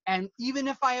bad. And even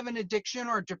if I have an addiction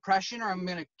or depression or I'm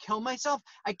going to kill myself,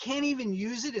 I can't even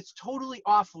use it. It's totally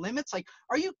off limits. Like,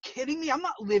 are you kidding me? I'm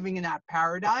not living in that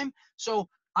paradigm. So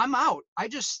I'm out. I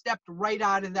just stepped right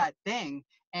out of that thing.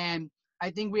 And I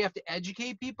think we have to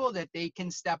educate people that they can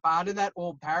step out of that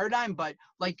old paradigm. But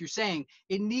like you're saying,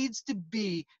 it needs to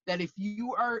be that if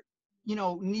you are,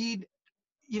 need,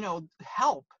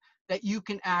 help, that you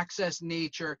can access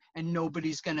nature and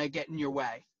nobody's going to get in your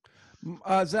way.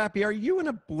 Zappy, are you in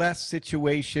a blessed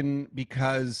situation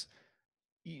because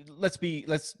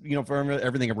from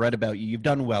everything I've read about you, you've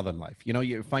done well in life.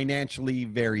 You're financially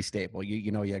very stable.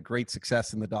 You had great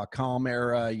success in the .com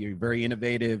era. You're very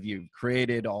innovative. You've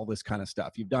created all this kind of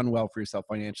stuff. You've done well for yourself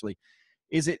financially.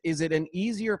 Is it an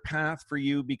easier path for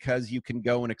you because you can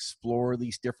go and explore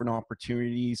these different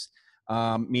opportunities?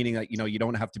 Meaning that you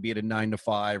don't have to be at a 9 to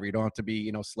 5, or you don't have to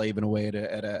be slaving away at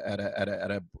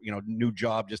a new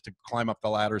job just to climb up the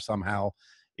ladder somehow.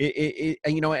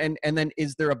 And then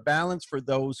is there a balance for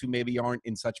those who maybe aren't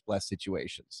in such blessed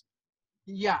situations?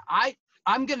 Yeah,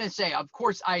 I'm gonna say, of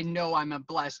course, I know I'm a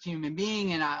blessed human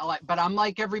being, and but I'm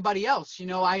like everybody else.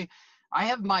 I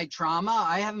have my trauma.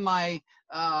 I have my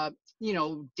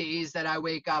days that I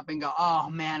wake up and go, oh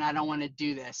man, I don't want to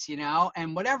do this,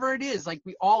 and whatever it is, like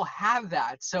we all have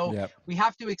that. So Yeah. we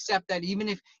have to accept that, even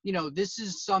if this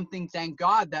is something, thank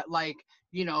God, that like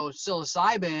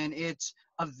psilocybin, it's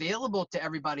available to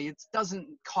everybody. It doesn't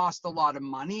cost a lot of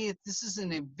money. This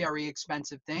isn't a very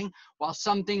expensive thing. While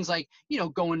some things like,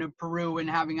 going to Peru and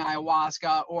having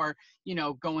ayahuasca, or,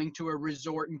 going to a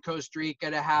resort in Costa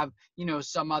Rica to have,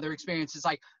 some other experiences,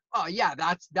 like, oh yeah,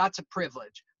 that's a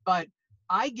privilege. But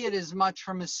I get as much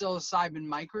from a psilocybin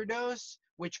microdose,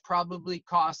 which probably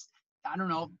costs, I don't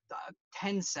know,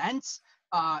 10 cents,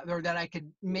 or that I could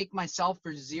make myself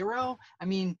for zero. I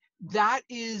mean, that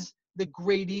is the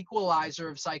great equalizer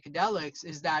of psychedelics,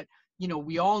 is that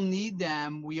we all need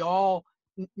them. We all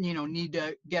need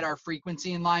to get our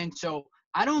frequency in line. So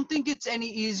I don't think it's any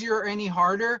easier or any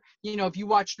harder. If you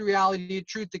watch The Reality of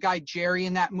Truth, the guy Jerry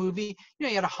in that movie,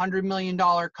 he had $100 million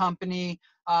company.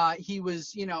 He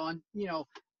was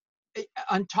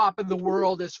on top of the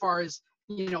world as far as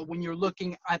when you're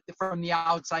looking at from the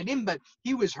outside in, but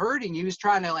he was hurting. He was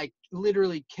trying to like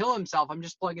literally kill himself. I'm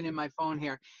just plugging in my phone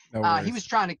here. No He was worries.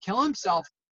 trying to kill himself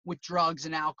with drugs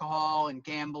and alcohol and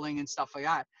gambling and stuff like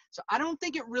that. So I don't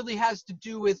think it really has to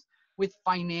do with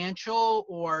financial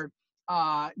or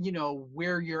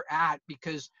where you're at,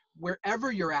 because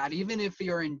wherever you're at, even if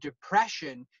you're in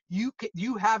depression, you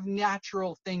have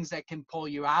natural things that can pull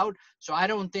you out. So I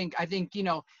think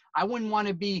I wouldn't want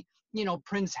to be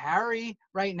Prince Harry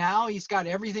right now. He's got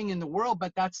everything in the world,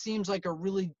 but that seems like a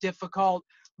really difficult,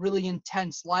 really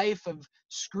intense life of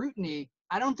scrutiny.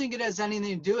 I don't think it has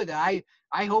anything to do with it.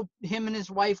 I hope him and his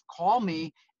wife call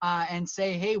me and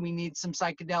say, hey, we need some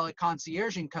psychedelic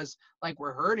concierging, because like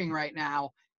we're hurting right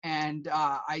now. And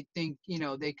I think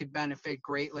they could benefit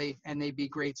greatly, and they'd be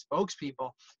great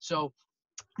spokespeople. So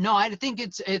no, I think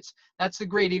that's the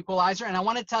great equalizer. And I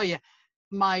want to tell you,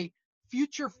 my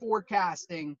future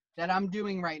forecasting that I'm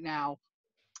doing right now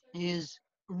is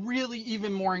really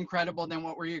even more incredible than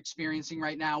what we're experiencing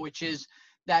right now, which is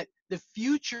that the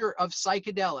future of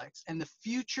psychedelics and the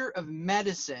future of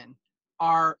medicine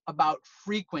are about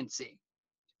frequency.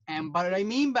 And but what I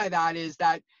mean by that is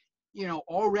that,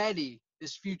 already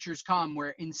this future's come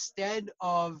where instead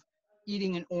of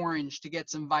eating an orange to get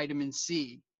some vitamin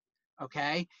C,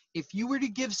 okay, if you were to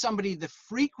give somebody the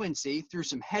frequency through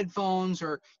some headphones,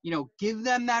 or give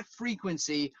them that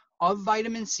frequency of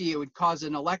vitamin C, it would cause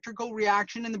an electrical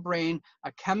reaction in the brain,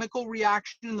 a chemical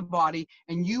reaction in the body,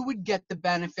 and you would get the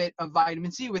benefit of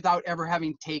vitamin C without ever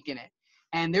having taken it.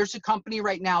 And there's a company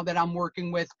right now that I'm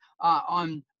working with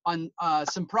on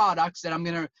some products that I'm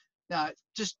going to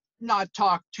just not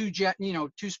talk too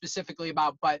specifically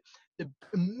about. But the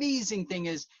amazing thing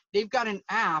is they've got an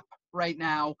app right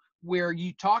now where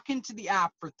you talk into the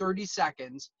app for 30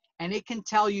 seconds and it can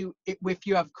tell you if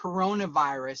you have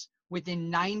coronavirus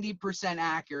within 90%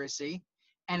 accuracy.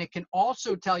 And it can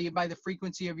also tell you by the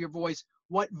frequency of your voice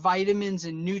what vitamins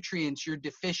and nutrients you're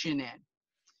deficient in.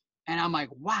 And I'm like,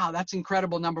 wow, that's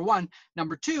incredible. Number one.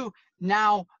 Number two,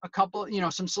 now a couple,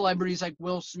 some celebrities like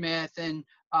Will Smith and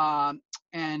some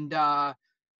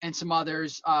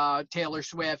others, Taylor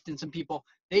Swift and some people,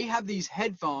 they have these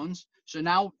headphones. So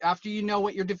now after you know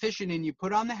what you're deficient in, you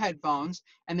put on the headphones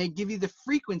and they give you the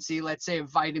frequency, let's say of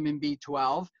vitamin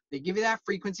B12. They give you that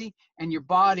frequency and your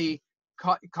body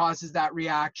causes that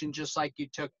reaction just like you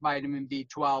took vitamin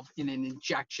B12 in an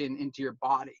injection into your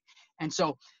body. And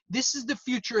so this is the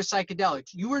future of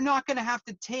psychedelics. You are not going to have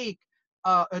to take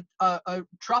a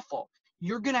truffle.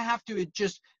 You're going to have to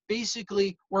just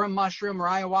basically, or a mushroom or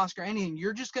ayahuasca or anything,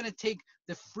 you're just going to take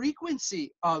the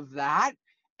frequency of that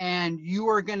and you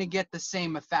are going to get the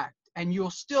same effect. And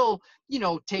you'll still,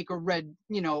 take a red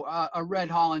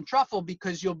Holland truffle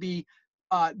because you'll be,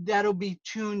 that'll be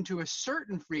tuned to a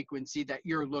certain frequency that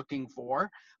you're looking for.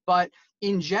 But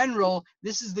in general,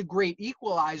 this is the great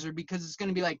equalizer because it's going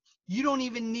to be like, you don't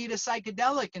even need a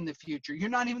psychedelic in the future. You're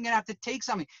not even going to have to take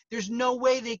something. There's no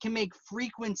way they can make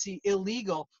frequency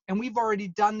illegal. And we've already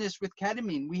done this with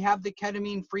ketamine. We have the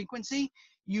ketamine frequency.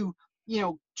 You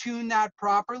tune that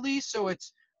properly so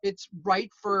it's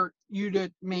right for you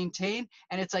to maintain.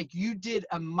 And it's like you did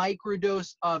a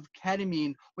microdose of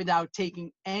ketamine without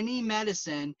taking any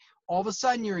medicine. All of a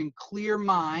sudden you're in clear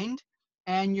mind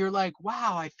and you're like,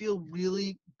 wow, I feel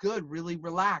really good, really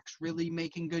relaxed, really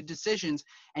making good decisions.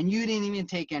 And you didn't even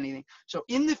take anything. So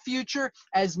in the future,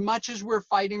 as much as we're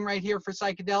fighting right here for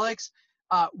psychedelics,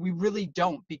 we really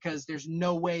don't, because there's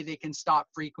no way they can stop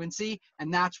frequency.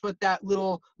 And that's what that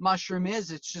little mushroom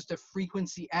is. It's just a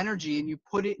frequency energy, and you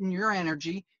put it in your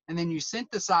energy and then you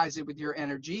synthesize it with your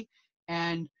energy.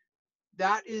 And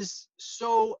that is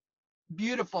so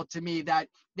beautiful to me that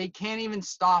they can't even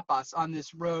stop us on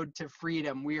this road to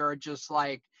freedom. We are just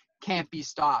like, can't be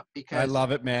stopped I because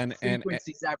love it, man.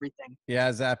 frequency is everything.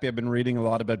 Yeah, Zappy, I've been reading a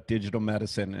lot about digital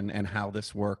medicine and how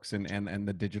this works and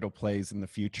the digital plays in the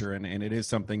future. And it is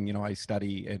something, I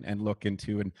study and look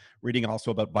into, and reading also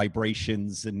about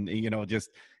vibrations and, just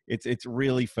it's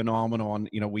really phenomenal. And,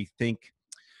 we think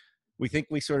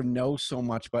we sort of know so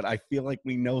much, but I feel like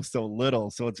we know so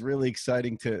little. So it's really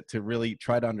exciting to really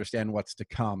try to understand what's to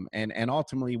come. And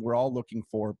ultimately we're all looking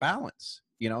for balance,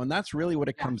 and that's really what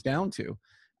it comes down to.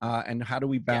 And how do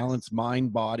we balance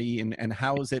mind, body, and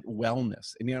how is it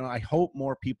wellness? And, I hope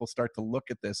more people start to look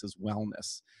at this as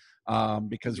wellness,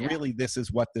 because really this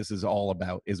is what this is all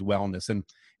about, is wellness.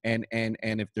 And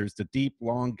if there's the deep,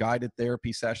 long guided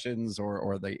therapy sessions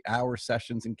or the hour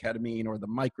sessions in ketamine or the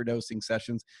microdosing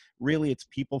sessions, really it's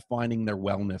people finding their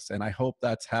wellness. And I hope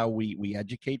that's how we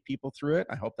educate people through it.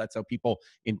 I hope that's how people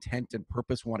intent and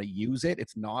purpose want to use it.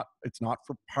 It's not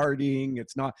for partying.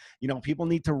 It's not, people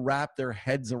need to wrap their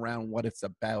heads around what it's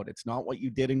about. It's not what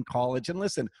you did in college. And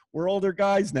listen, we're older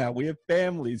guys now. We have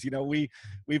families,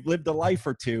 we've lived a life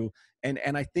or two.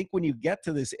 And I think when you get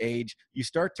to this age, you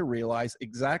start to realize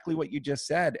exactly what you just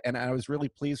said. And I was really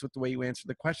pleased with the way you answered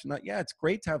the question that, it's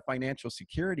great to have financial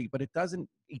security, but it doesn't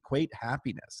equate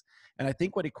happiness. And I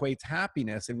think what equates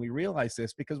happiness, and we realize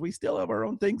this because we still have our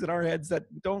own things in our heads that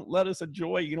don't let us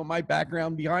enjoy, my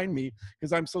background behind me,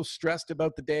 because I'm so stressed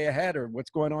about the day ahead or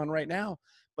what's going on right now.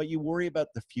 But you worry about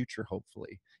the future,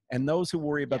 hopefully. And those who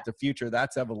worry about the future,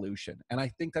 that's evolution. And I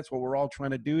think that's what we're all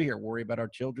trying to do here. Worry about our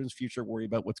children's future, worry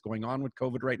about what's going on with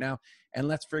COVID right now, and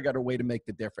let's figure out a way to make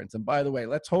the difference. And by the way,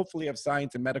 let's hopefully have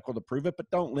science and medical to prove it, but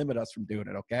don't limit us from doing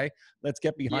it, okay? Let's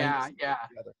get behind this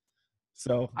together.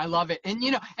 So I love it. And,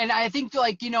 and I think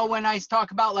when I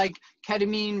talk about like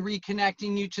ketamine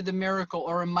reconnecting you to the miracle,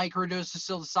 or a microdose of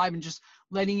psilocybin, just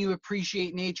letting you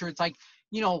appreciate nature, it's like,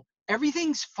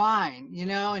 everything's fine,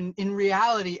 and in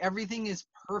reality, everything is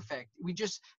perfect. We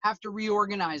just have to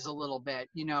reorganize a little bit.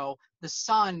 The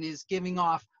sun is giving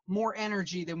off more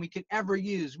energy than we could ever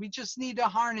use. We just need to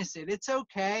harness it. It's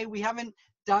okay. We haven't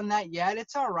done that yet,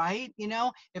 it's all right. You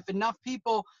know, if enough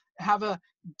people have a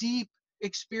deep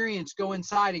experience, go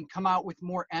inside and come out with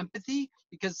more empathy,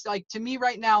 because like to me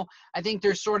right now, I think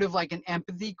there's sort of like an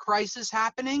empathy crisis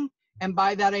happening. And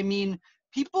by that, I mean,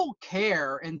 people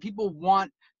care and people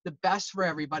want the best for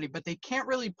everybody, but they can't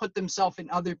really put themselves in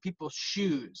other people's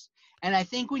shoes. And I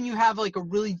think when you have like a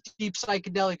really deep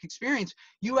psychedelic experience,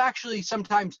 you actually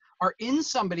sometimes are in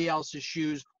somebody else's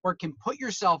shoes or can put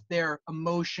yourself there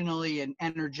emotionally and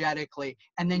energetically.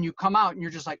 And then you come out and you're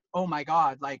just like, oh my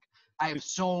God, like I have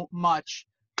so much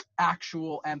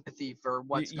actual empathy for You,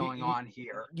 what's you, going you on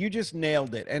here. you just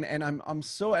nailed it. And I'm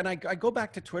so, and I go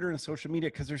back to Twitter and social media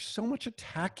because there's so much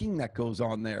attacking that goes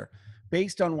on there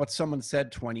based on what someone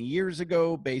said 20 years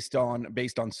ago, based on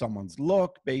someone's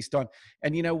look, based on,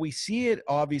 and we see it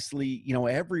obviously,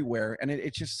 everywhere. And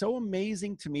it's just so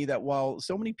amazing to me that while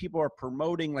so many people are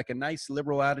promoting like a nice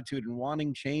liberal attitude and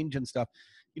wanting change and stuff,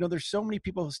 there's so many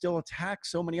people who still attack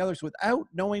so many others without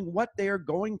knowing what they are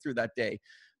going through that day.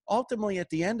 Ultimately, at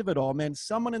the end of it all, man,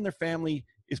 someone in their family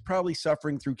is probably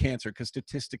suffering through cancer because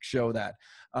statistics show that.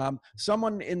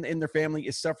 Someone in their family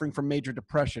is suffering from major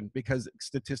depression because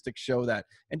statistics show that.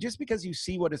 And just because you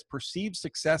see what is perceived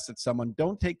success at someone,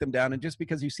 don't take them down. And just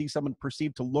because you see someone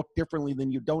perceived to look differently than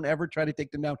you, don't ever try to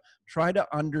take them down. Try to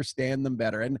understand them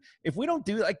better. And if we don't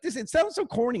do like this, it sounds so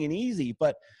corny and easy,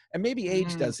 but and maybe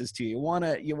age does this to you.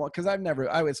 Because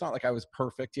it's not like I was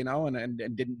perfect, and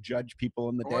didn't judge people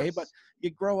in the day, but you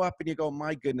grow up and you go,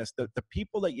 my goodness, the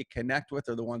people that you connect with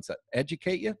are the ones that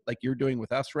educate you, like you're doing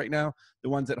with us right now, the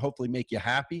ones that hopefully make you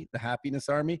happy, the happiness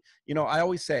army. I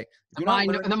always say, if The you're not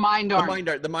mind, learning, the mind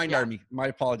army. the mind Yeah. army, my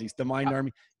apologies, the mind Yep.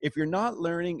 army. If you're not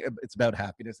learning, it's about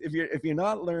happiness. If you're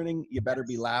not learning, you better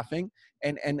be Yes. laughing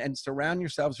and surround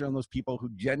yourselves around those people who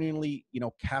genuinely,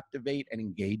 captivate and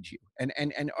engage you.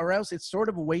 And or else it's sort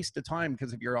of a waste of time,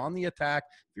 because if you're on the attack,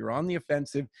 if you're on the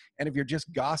offensive, and if you're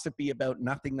just gossipy about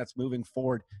nothing that's moving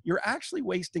forward, you're actually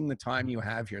wasting the time you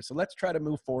have here. So let's try to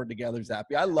move forward together,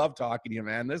 Zappy. I love talking to you,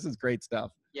 man. This is great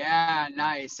stuff. Yeah,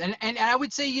 nice. And I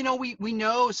would say, we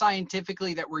know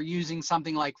scientifically that we're using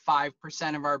something like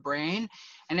 5% of our brain.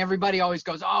 And everybody always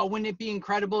goes, oh, wouldn't it be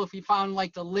incredible if we found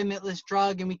like the limitless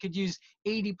drug and we could use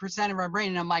 80% of our brain?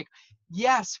 And I'm like,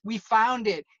 yes, we found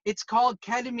it. It's called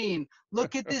ketamine.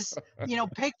 Look at this,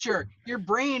 picture. Your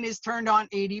brain is turned on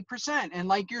 80%. And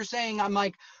like you're saying, I'm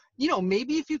like,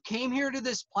 maybe if you came here to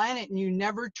this planet and you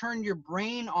never turned your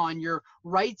brain on, your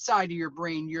right side of your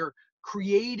brain, your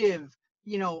creative,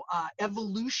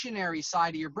 evolutionary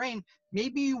side of your brain,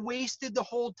 maybe you wasted the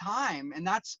whole time, and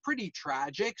that's pretty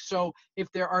tragic. So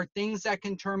if there are things that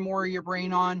can turn more of your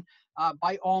brain on,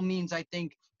 by all means, I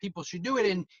think people should do it.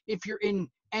 And if you're in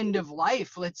end of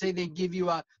life, let's say they give you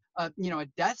a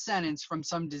death sentence from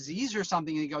some disease or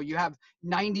something, and they go, you have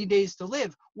 90 days to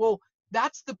live. Well,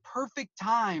 that's the perfect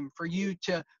time for you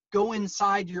to go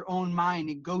inside your own mind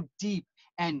and go deep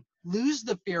and lose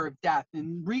the fear of death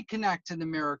and reconnect to the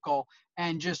miracle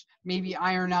and just maybe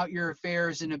iron out your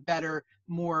affairs in a better,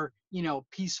 more,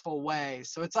 peaceful way.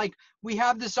 So it's like we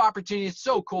have this opportunity. It's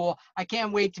so cool. I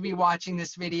can't wait to be watching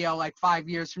this video like 5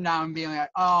 years from now and being like,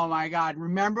 oh my God,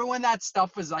 remember when that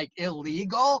stuff was like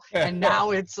illegal? And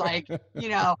now it's like,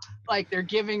 like they're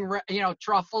giving,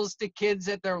 truffles to kids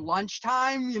at their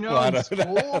lunchtime, Well, in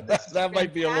school. This is that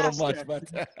might be a little much,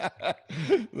 fantastic.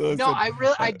 but No,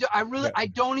 listen, I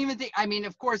don't even think, I mean,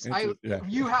 of course, yeah.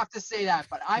 you have to say that,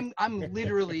 but I'm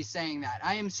literally saying that.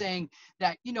 I am saying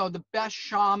that, the best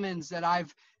shamans that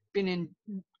I've been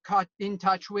in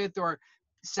touch with or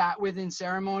sat with in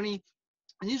ceremony,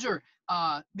 these are,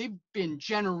 they've been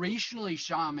generationally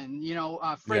shaman,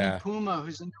 Freddie Yeah. Puma,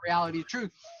 who's in the Reality of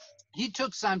Truth. He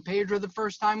took San Pedro the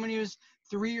first time when he was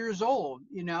 3 years old,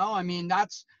 I mean,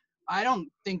 I don't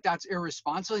think that's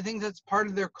irresponsible. I think that's part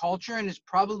of their culture, and it's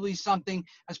probably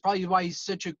that's probably why he's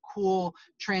such a cool,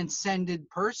 transcended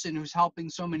person who's helping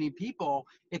so many people.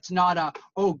 It's not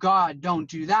oh God, don't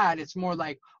do that. It's more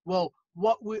like, well,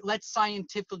 let's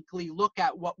scientifically look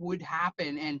at what would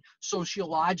happen and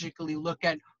sociologically look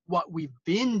at what we've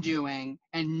been doing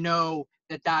and know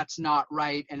that that's not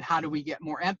right, and how do we get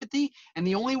more empathy? And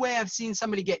the only way I've seen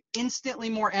somebody get instantly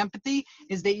more empathy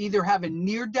is they either have a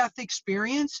near-death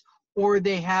experience or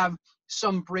they have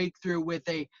some breakthrough with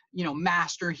a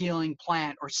master healing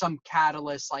plant or some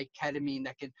catalyst like ketamine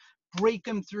that can break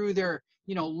them through their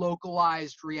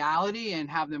localized reality and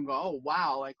have them go, oh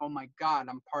wow, like, oh my God,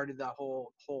 I'm part of the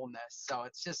wholeness. So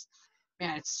it's just,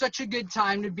 man, it's such a good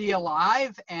time to be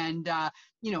alive. And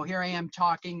here I am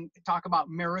talk about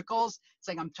miracles. It's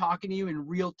like I'm talking to you in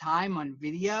real time on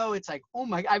video. It's like, oh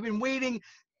my, I've been waiting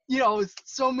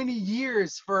so many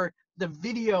years for the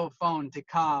video phone to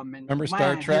come, and Remember Star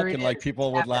man, here Trek, it and like is. It's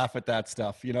people would epic. laugh at that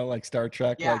stuff, you know, like Star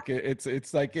Trek, Yeah, like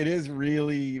it's like, it is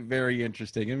really very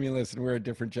interesting. I mean, listen, we're a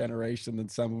different generation than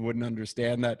some who wouldn't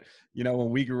understand that, you know,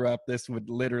 when we grew up, this would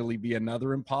literally be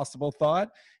another impossible thought.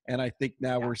 And I think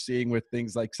now yeah, we're seeing with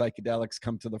things like psychedelics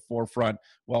come to the forefront.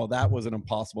 Well, that was an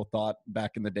impossible thought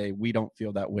back in the day. We don't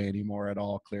feel that way anymore at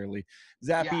all, clearly.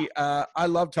 yeah. Zappy, I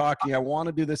love talking. I want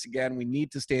to do this again. We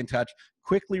need to stay in touch.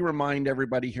 Quickly remind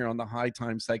everybody here on the High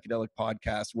Time Psychedelic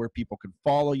podcast where people can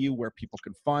follow you, where people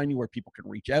can find you, where people can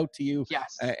reach out to you,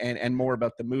 Yes. and more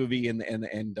about the movie and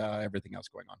everything else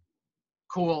going on.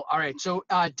 Cool. All right. So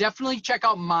definitely check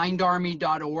out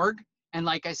mindarmy.org. And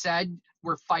like I said,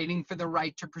 we're fighting for the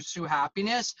right to pursue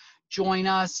happiness. Join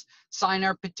us, sign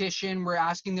our petition. We're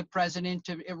asking the president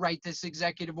to write this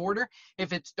executive order.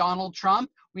 If it's Donald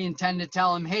Trump, we intend to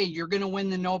tell him, hey, you're going to win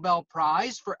the Nobel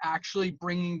Prize for actually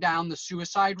bringing down the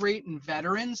suicide rate in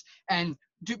veterans and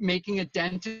making a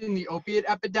dent in the opiate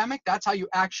epidemic. That's how you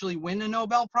actually win a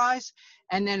Nobel Prize.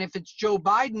 And then if it's Joe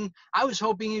Biden, I was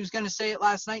hoping he was going to say it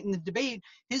last night in the debate.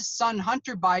 His son,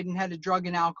 Hunter Biden, had a drug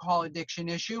and alcohol addiction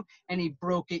issue, and he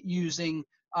broke it using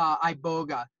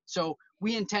iboga. So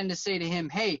we intend to say to him,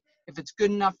 hey, if it's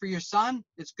good enough for your son,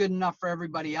 it's good enough for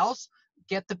everybody else.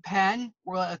 Get the pen.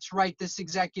 Let's write this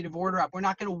executive order up. We're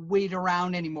not going to wait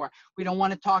around anymore. We don't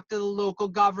want to talk to the local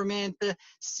government, the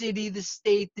city, the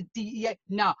state, the DEA.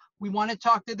 No, we want to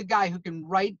talk to the guy who can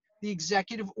write the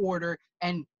executive order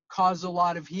and cause a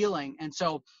lot of healing. And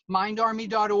so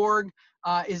mindarmy.org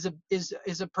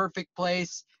is a perfect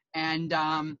place.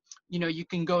 And you know, you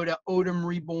can go to Odom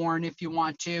Reborn if you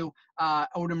want to,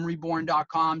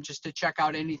 odomreborn.com, just to check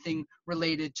out anything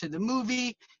related to the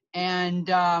movie. And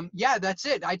yeah, that's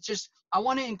it. I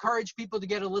want to encourage people to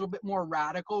get a little bit more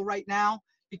radical right now,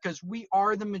 because we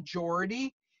are the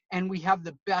majority and we have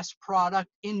the best product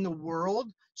in the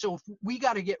world. So if we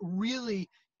got to get really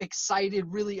excited,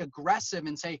 really aggressive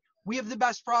and say, we have the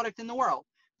best product in the world.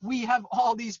 We have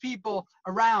all these people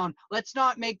around. Let's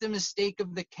not make the mistake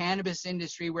of the cannabis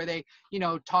industry where they, you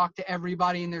know, talk to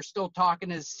everybody and they're still talking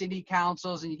to city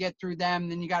councils, and you get through them.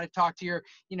 Then you got to talk to your,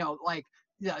 you know, like,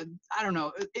 I don't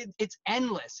know. It's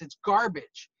endless. It's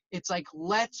garbage. It's like,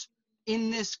 let's,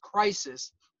 in this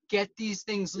crisis, get these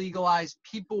things legalized.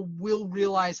 People will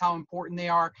realize how important they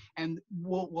are, and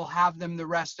we'll have them the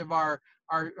rest of our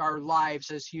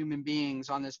lives as human beings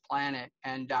on this planet,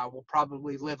 and we'll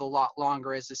probably live a lot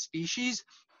longer as a species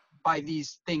by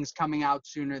these things coming out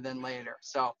sooner than later.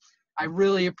 So I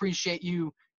really appreciate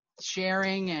you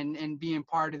sharing and being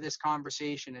part of this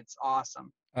conversation. It's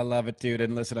awesome. I love it, dude.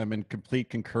 And listen, I'm in complete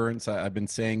concurrence. I've been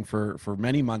saying for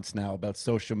many months now about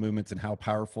social movements and how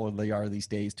powerful they are these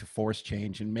days to force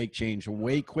change and make change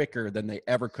way quicker than they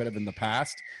ever could have in the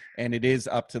past. And it is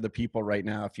up to the people right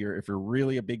now. If you're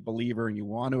really a big believer and you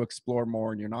want to explore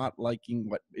more and you're not liking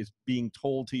what is being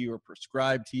told to you or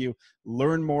prescribed to you,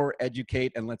 learn more,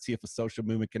 educate, and let's see if a social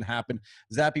movement can happen.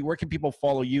 Zappy, where can people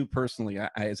follow you personally?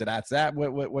 Is it at Zap?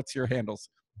 What's your handles?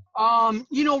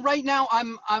 You know, right now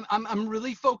I'm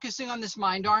really focusing on this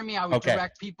Mind Army. I would Okay.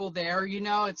 direct people there. You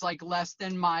know, it's like less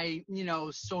than my, you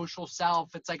know, social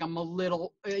self. It's like I'm a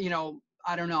little, you know,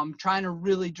 I don't know. I'm trying to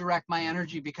really direct my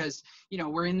energy because, you know,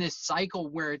 we're in this cycle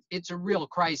where it's a real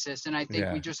crisis, and I think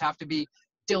we Yeah. just have to be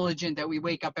diligent that we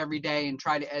wake up every day and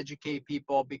try to educate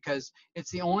people, because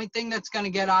it's the only thing that's going to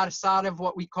get us out of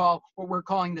what we're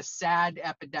calling the sad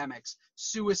epidemics: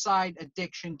 suicide,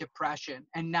 addiction, depression,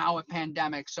 and now a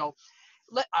pandemic. So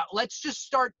let's just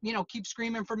start, you know, keep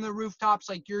screaming from the rooftops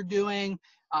like you're doing,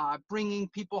 bringing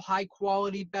people high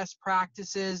quality best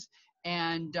practices,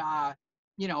 and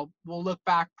you know, we'll look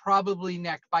back probably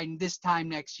by this time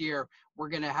next year, we're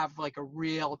going to have like a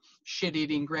real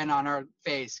shit-eating grin on our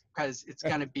face, because it's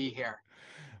going to be here.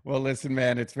 Well, listen,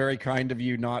 man, it's very kind of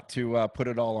you not to put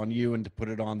it all on you and to put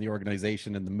it on the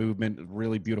organization and the movement.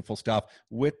 Really beautiful stuff.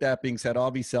 With that being said, I'll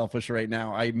be selfish right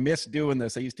now. I miss doing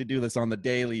this. I used to do this on the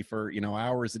daily for, you know,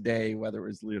 hours a day, whether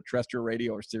it was terrestrial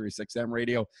radio or Sirius XM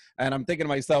radio. And I'm thinking to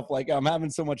myself, like, I'm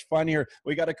having so much fun here.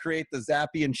 We got to create the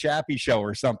Zappy and Shappy show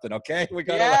or something, okay? We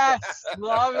got Yes,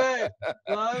 love it,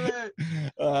 love it.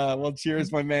 Well,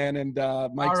 cheers, my man, and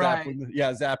Mike All right. Zapolin,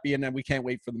 yeah, Zappy, and then we can't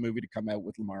wait for the movie to come out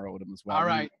with Lamar Odom as well. All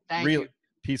right. Thank Really, you.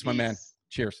 peace, my man. Peace.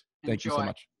 Cheers. Thank you so Enjoy.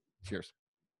 much. Cheers.